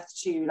their worth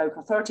to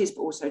local authorities,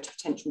 but also to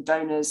potential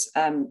donors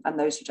and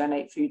those who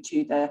donate food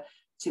to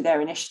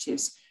their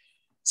initiatives.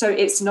 So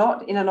it's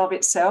not in and of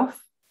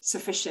itself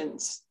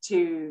sufficient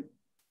to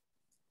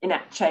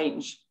enact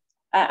change,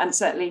 and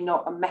certainly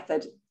not a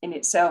method in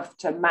itself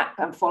to map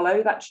and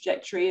follow that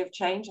trajectory of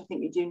change. I think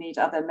we do need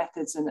other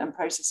methods and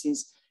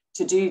processes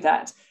to do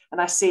that.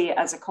 And I see it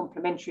as a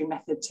complementary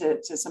method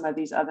to some of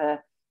these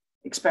other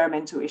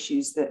experimental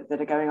issues that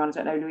are going on. I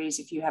don't know, Louise,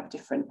 if you have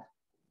different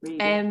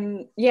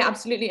reading. Yeah,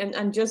 absolutely.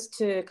 And just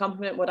to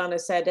complement what Anna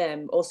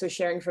said, also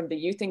sharing from the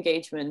youth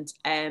engagement.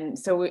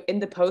 So in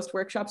the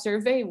post-workshop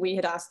survey, we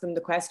had asked them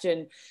the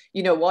question,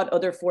 what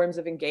other forms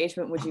of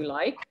engagement would you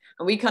like?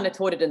 And we kind of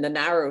taught it in the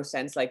narrow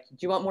sense, like, do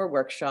you want more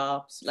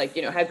workshops? Like,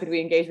 how could we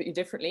engage with you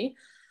differently?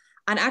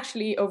 And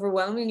actually,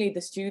 overwhelmingly,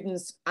 the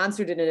students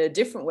answered it in a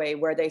different way,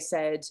 where they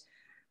said,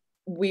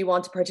 we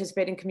want to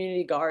participate in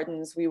community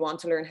gardens. We want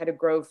to learn how to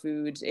grow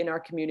food in our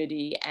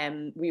community,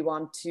 and we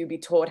want to be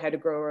taught how to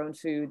grow our own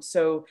food.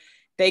 So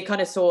they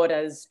kind of saw it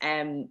as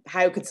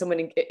how could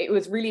someone, it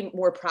was really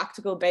more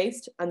practical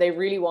based, and they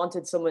really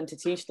wanted someone to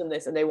teach them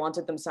this, and they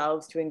wanted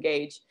themselves to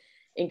engage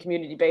in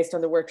community based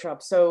on the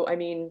workshop. So, I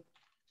mean,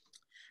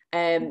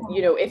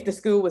 You know, if the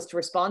school was to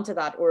respond to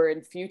that, or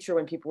in future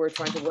when people were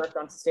trying to work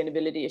on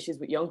sustainability issues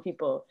with young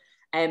people,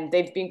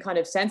 they've been kind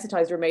of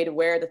sensitized or made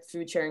aware that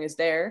food sharing is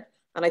there.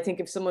 And I think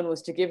if someone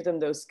was to give them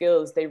those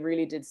skills, they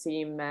really did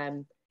seem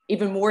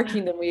even more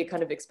keen than we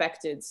kind of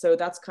expected. So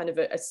that's kind of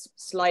a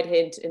slight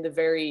hint in the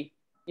very,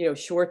 you know,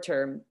 short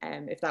term.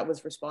 If that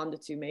was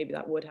responded to, maybe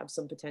that would have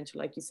some potential,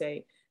 like you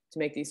say, to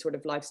make these sort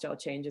of lifestyle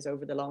changes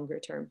over the longer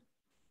term.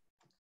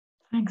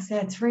 Thanks.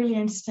 Yeah, it's really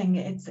interesting.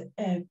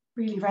 It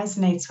really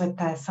resonates with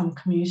some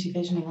community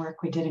visioning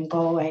work we did in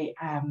Galway,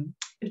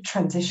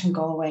 Transition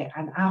Galway,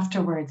 and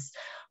afterwards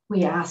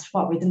we asked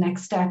what were the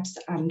next steps,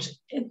 and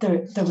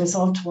the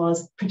result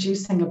was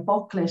producing a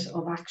booklet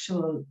of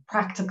actual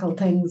practical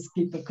things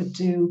people could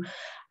do.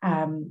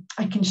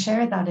 I can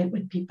share that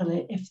with people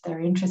if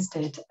they're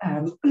interested.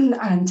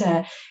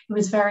 It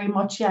was very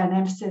much, an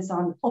emphasis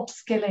on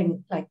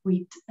upskilling. Like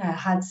we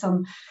had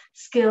some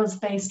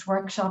skills-based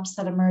workshops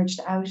that emerged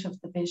out of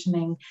the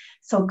visioning.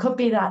 So it could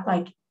be that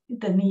like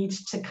the need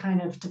to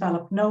kind of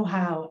develop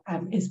know-how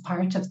is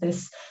part of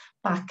this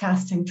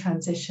backcasting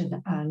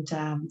transition, and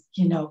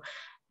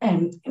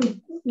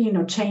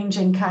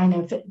changing kind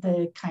of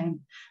the kind of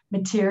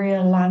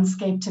material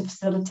landscape to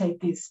facilitate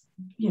these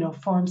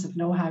forms of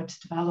know-how to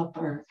develop,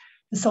 or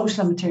the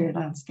social and material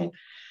landscape.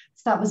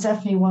 So that was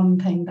definitely one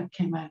thing that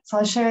came out. So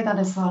I'll share that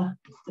as well.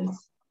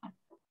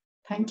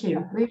 Thank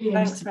you. Really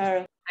Thanks,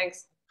 Mary.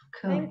 Thanks.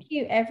 Cool. Thank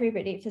you,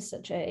 everybody, for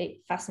such a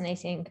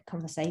fascinating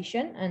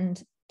conversation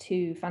and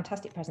two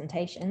fantastic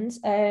presentations.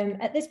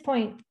 At this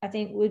point, I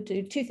think we'll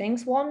do two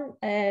things. One,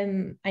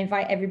 I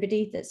invite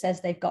everybody that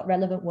says they've got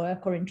relevant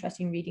work or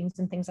interesting readings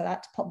and things like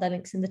that to pop their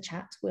links in the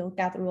chat. We'll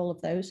gather all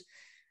of those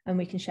and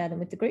we can share them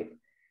with the group.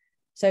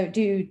 So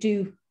do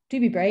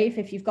be brave.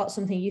 If you've got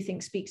something you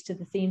think speaks to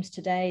the themes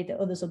today that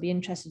others will be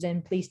interested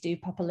in, please do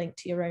pop a link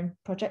to your own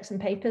projects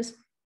and papers.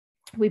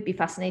 We'd be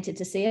fascinated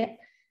to see it.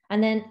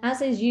 And then,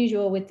 as is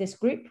usual with this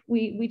group,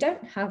 we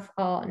don't have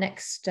our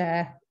next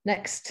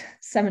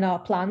seminar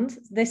planned.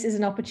 This is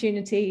an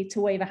opportunity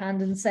to wave a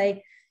hand and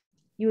say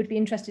you would be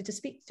interested to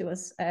speak to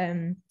us.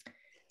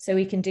 So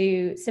we can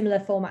do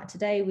similar format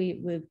today. We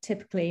would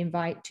typically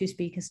invite two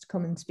speakers to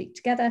come and speak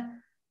together.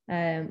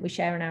 We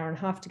share an hour and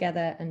a half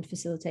together and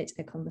facilitate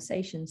a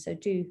conversation. So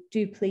do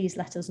please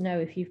let us know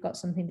if you've got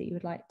something that you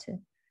would like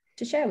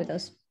to share with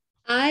us.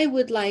 I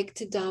would like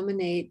to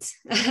dominate.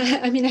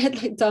 I mean,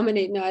 I'd like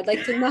dominate. No, I'd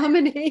like to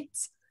nominate.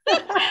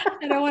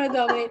 I don't want to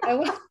dominate.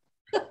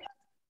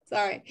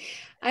 Sorry.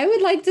 I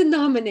would like to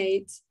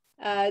nominate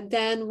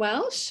Dan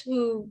Welsh,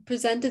 who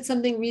presented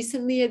something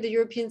recently at the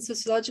European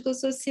Sociological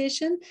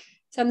Association.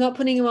 So I'm not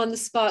putting him on the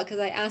spot because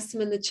I asked him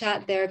in the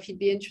chat there if he'd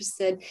be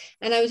interested.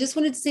 And I just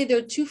wanted to say there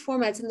are two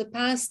formats. In the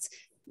past,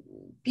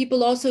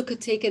 people also could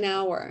take an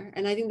hour.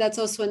 And I think that's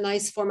also a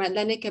nice format.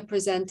 Lenike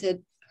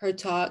presented her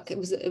talk. It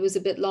was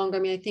a bit longer. I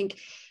mean, I think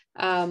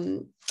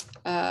Anna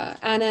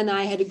and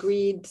I had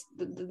agreed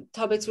the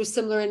topics were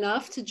similar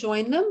enough to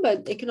join them,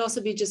 but it can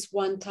also be just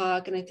one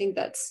talk. And I think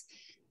that's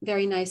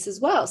very nice as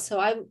well. So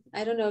I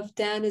don't know if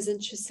Dan is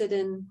interested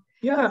in.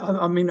 Yeah,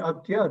 I mean,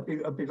 I'd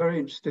be very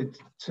interested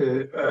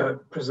to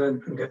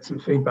present and get some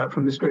feedback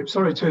from this group.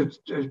 Sorry to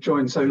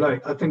join so late.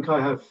 I think I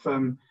have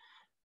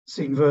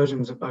seen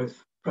versions of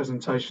both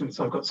presentations,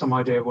 so I've got some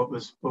idea what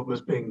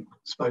was being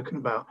spoken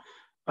about.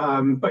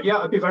 But yeah,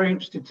 I'd be very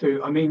interested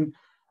too. I mean,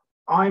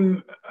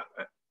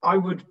 I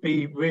would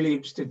be really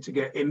interested to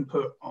get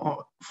input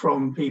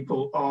from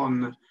people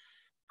on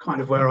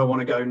kind of where I want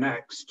to go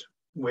next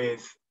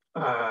with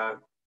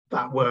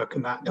that work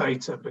and that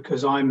data,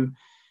 because I'm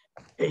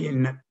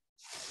in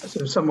a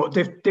sort of somewhat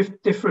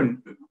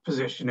different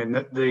position in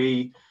that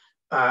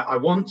I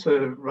want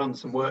to run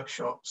some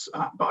workshops,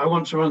 but I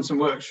want to run some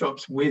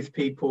workshops with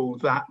people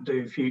that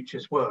do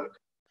futures work,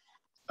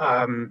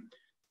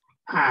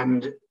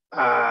 and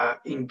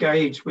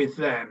engage with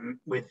them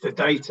with the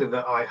data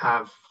that I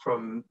have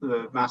from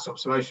the mass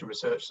observation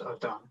research that I've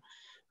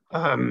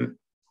done,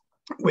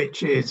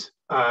 which is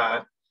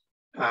the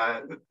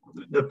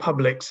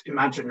public's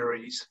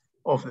imaginaries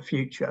of the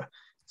future.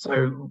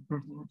 So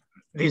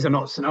these are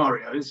not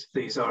scenarios,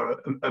 these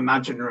are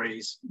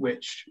imaginaries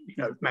which, you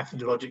know,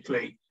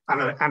 methodologically,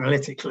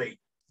 analytically,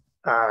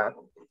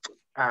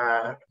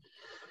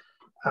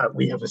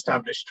 we have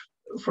established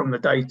from the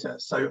data.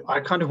 So I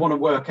kind of want to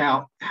work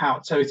out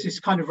how, so it's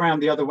kind of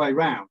round the other way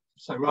round.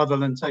 So rather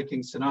than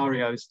taking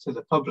scenarios to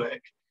the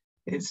public,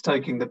 it's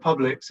taking the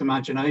public's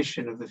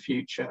imagination of the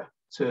future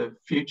to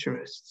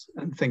futurists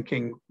and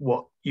thinking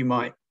what you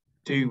might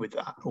do with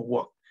that, or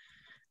what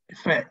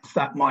effects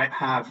that might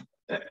have,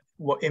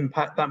 what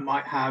impact that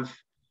might have,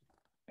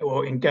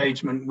 or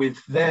engagement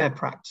with their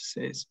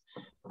practices.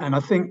 And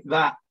I think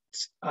that,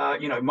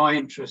 you know, my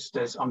interest,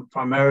 as I'm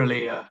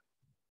primarily a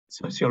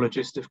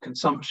sociologist of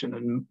consumption,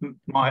 and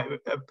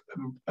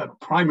a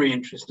primary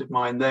interest of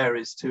mine there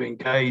is to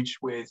engage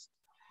with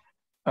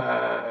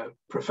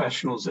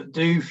professionals that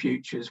do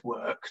futures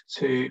work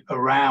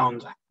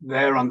around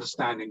their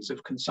understandings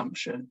of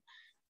consumption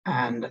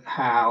and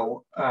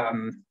how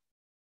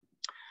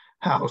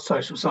how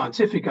social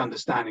scientific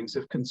understandings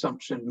of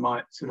consumption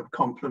might sort of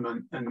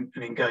complement and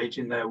engage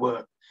in their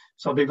work.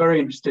 So I'll be very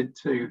interested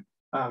to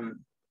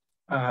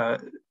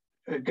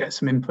get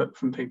some input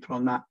from people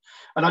on that.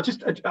 And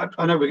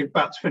I know we're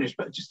about to finish,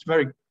 but just a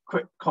very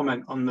quick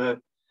comment on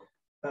the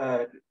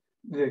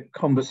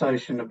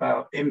conversation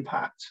about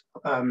impact.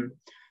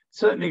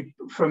 Certainly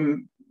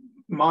from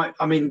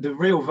the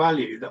real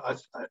value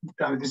that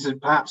this is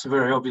perhaps a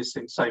very obvious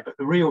thing to say, but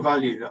the real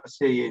value that I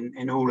see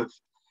in all of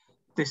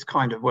this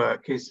kind of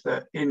work is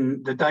that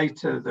in the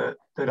data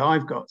that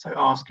I've got, so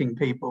asking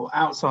people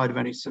outside of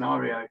any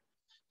scenario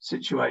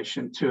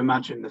situation to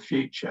imagine the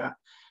future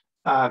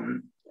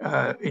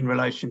in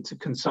relation to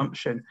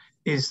consumption,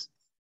 it's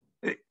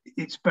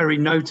very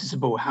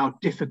noticeable how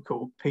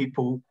difficult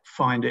people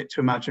find it to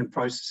imagine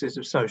processes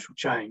of social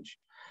change.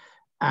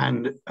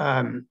 And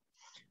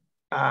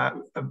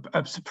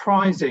a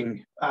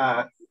surprising,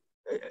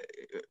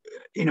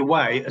 in a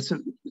way,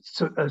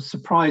 a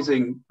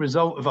surprising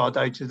result of our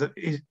data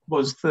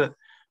was that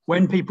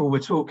when people were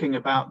talking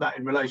about that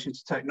in relation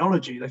to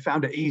technology, they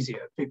found it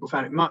easier. People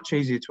found it much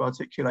easier to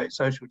articulate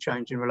social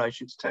change in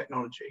relation to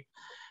technology.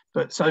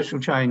 But social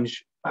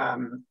change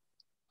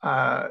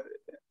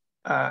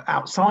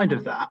outside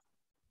of that,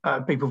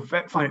 people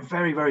find it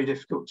very, very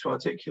difficult to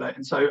articulate.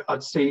 And so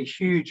I'd see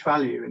huge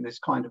value in this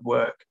kind of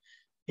work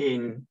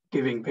in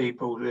giving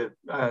people the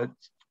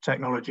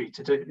technology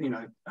to do,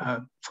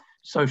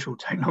 social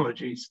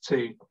technologies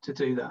to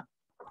do that.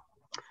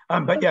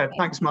 But yeah,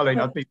 thanks, Marlyne.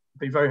 I'd be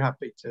very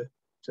happy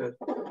to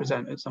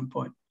present at some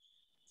point.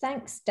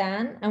 Thanks,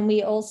 Dan. And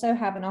we also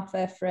have an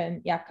offer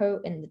from Jaco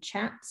in the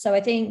chat. So I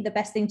think the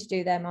best thing to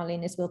do there,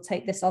 Marlyne, is we'll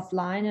take this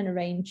offline and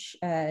arrange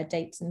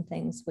dates and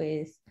things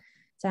with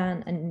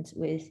Dan and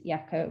with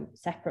Jaco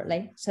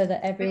separately, so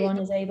that everyone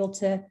is able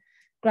to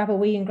grab a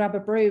wee and grab a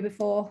brew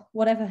before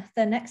whatever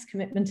their next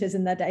commitment is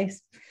in their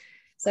days.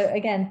 So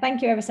again,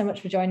 thank you ever so much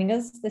for joining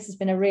us. This has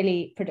been a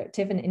really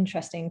productive and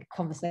interesting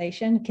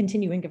conversation,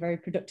 continuing a very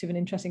productive and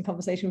interesting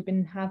conversation we've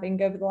been having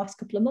over the last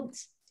couple of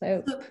months.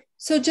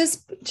 So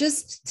just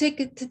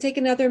take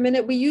another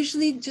minute. We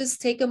usually just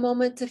take a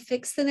moment to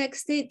fix the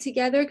next date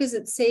together because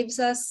it saves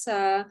us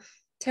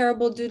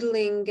terrible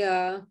doodling.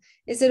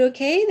 Is it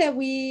okay that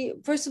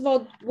first of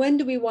all, when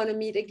do we want to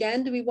meet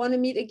again? Do we want to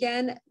meet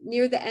again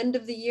near the end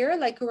of the year,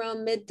 like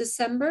around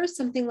mid-December,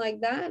 something like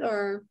that,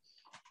 or?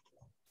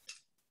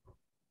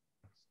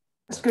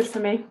 That's good for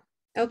me.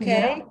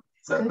 Okay. Yeah.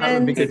 So that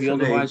would be good.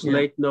 Otherwise,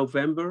 late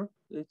November.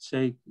 Let's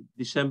say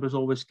December is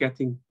always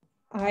getting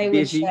I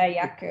would share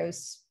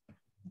Jaco's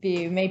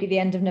view, maybe the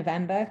end of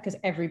November, because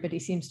everybody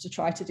seems to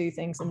try to do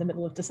things in the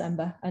middle of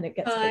December and it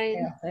gets a bit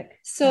chaotic.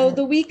 So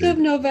the week of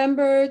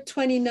November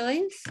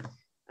 29th,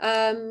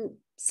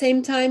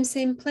 same time,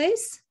 same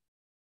place,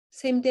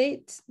 same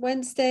date,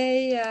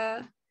 Wednesday,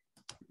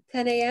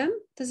 10 a.m.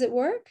 Does it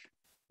work?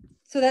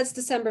 So that's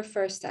December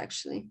 1st,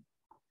 actually.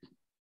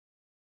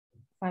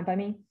 Fine by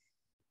me.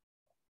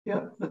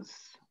 Yeah, that's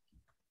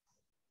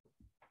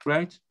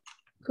great.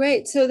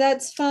 Great. So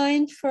that's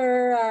fine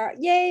for our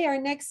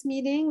next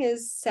meeting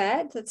is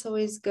set. That's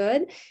always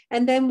good.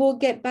 And then we'll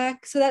get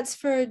back. So that's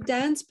for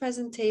Dan's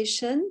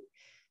presentation.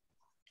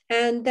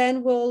 And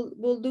then we'll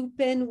loop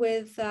in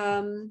with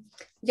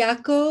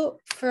Jaco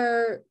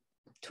for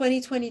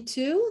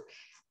 2022,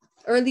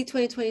 early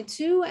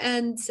 2022.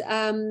 And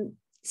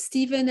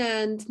Stephen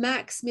and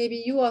Max,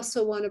 maybe you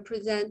also want to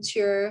present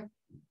your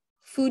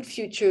food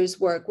futures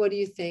work. What do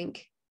you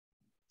think?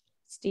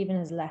 Stephen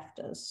has left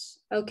us.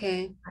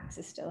 Okay. Max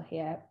is still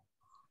here.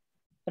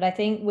 But I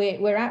think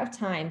we're out of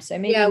time. So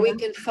maybe we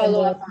can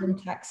follow up.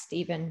 Contact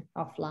Stephen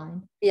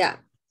offline. Yeah,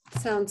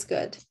 sounds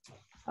good.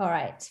 All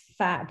right,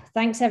 fab.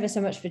 Thanks ever so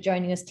much for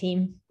joining us,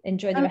 team.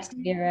 Enjoy the rest of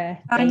your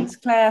Thanks,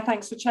 Claire.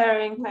 Thanks for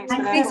chairing. Thanks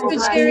for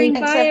sharing.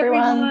 Thanks, Bye,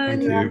 everyone.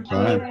 everyone. Thank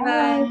you.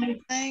 Bye. Bye.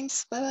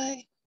 Thanks.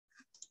 Bye.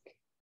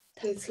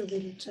 It's a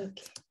little joke.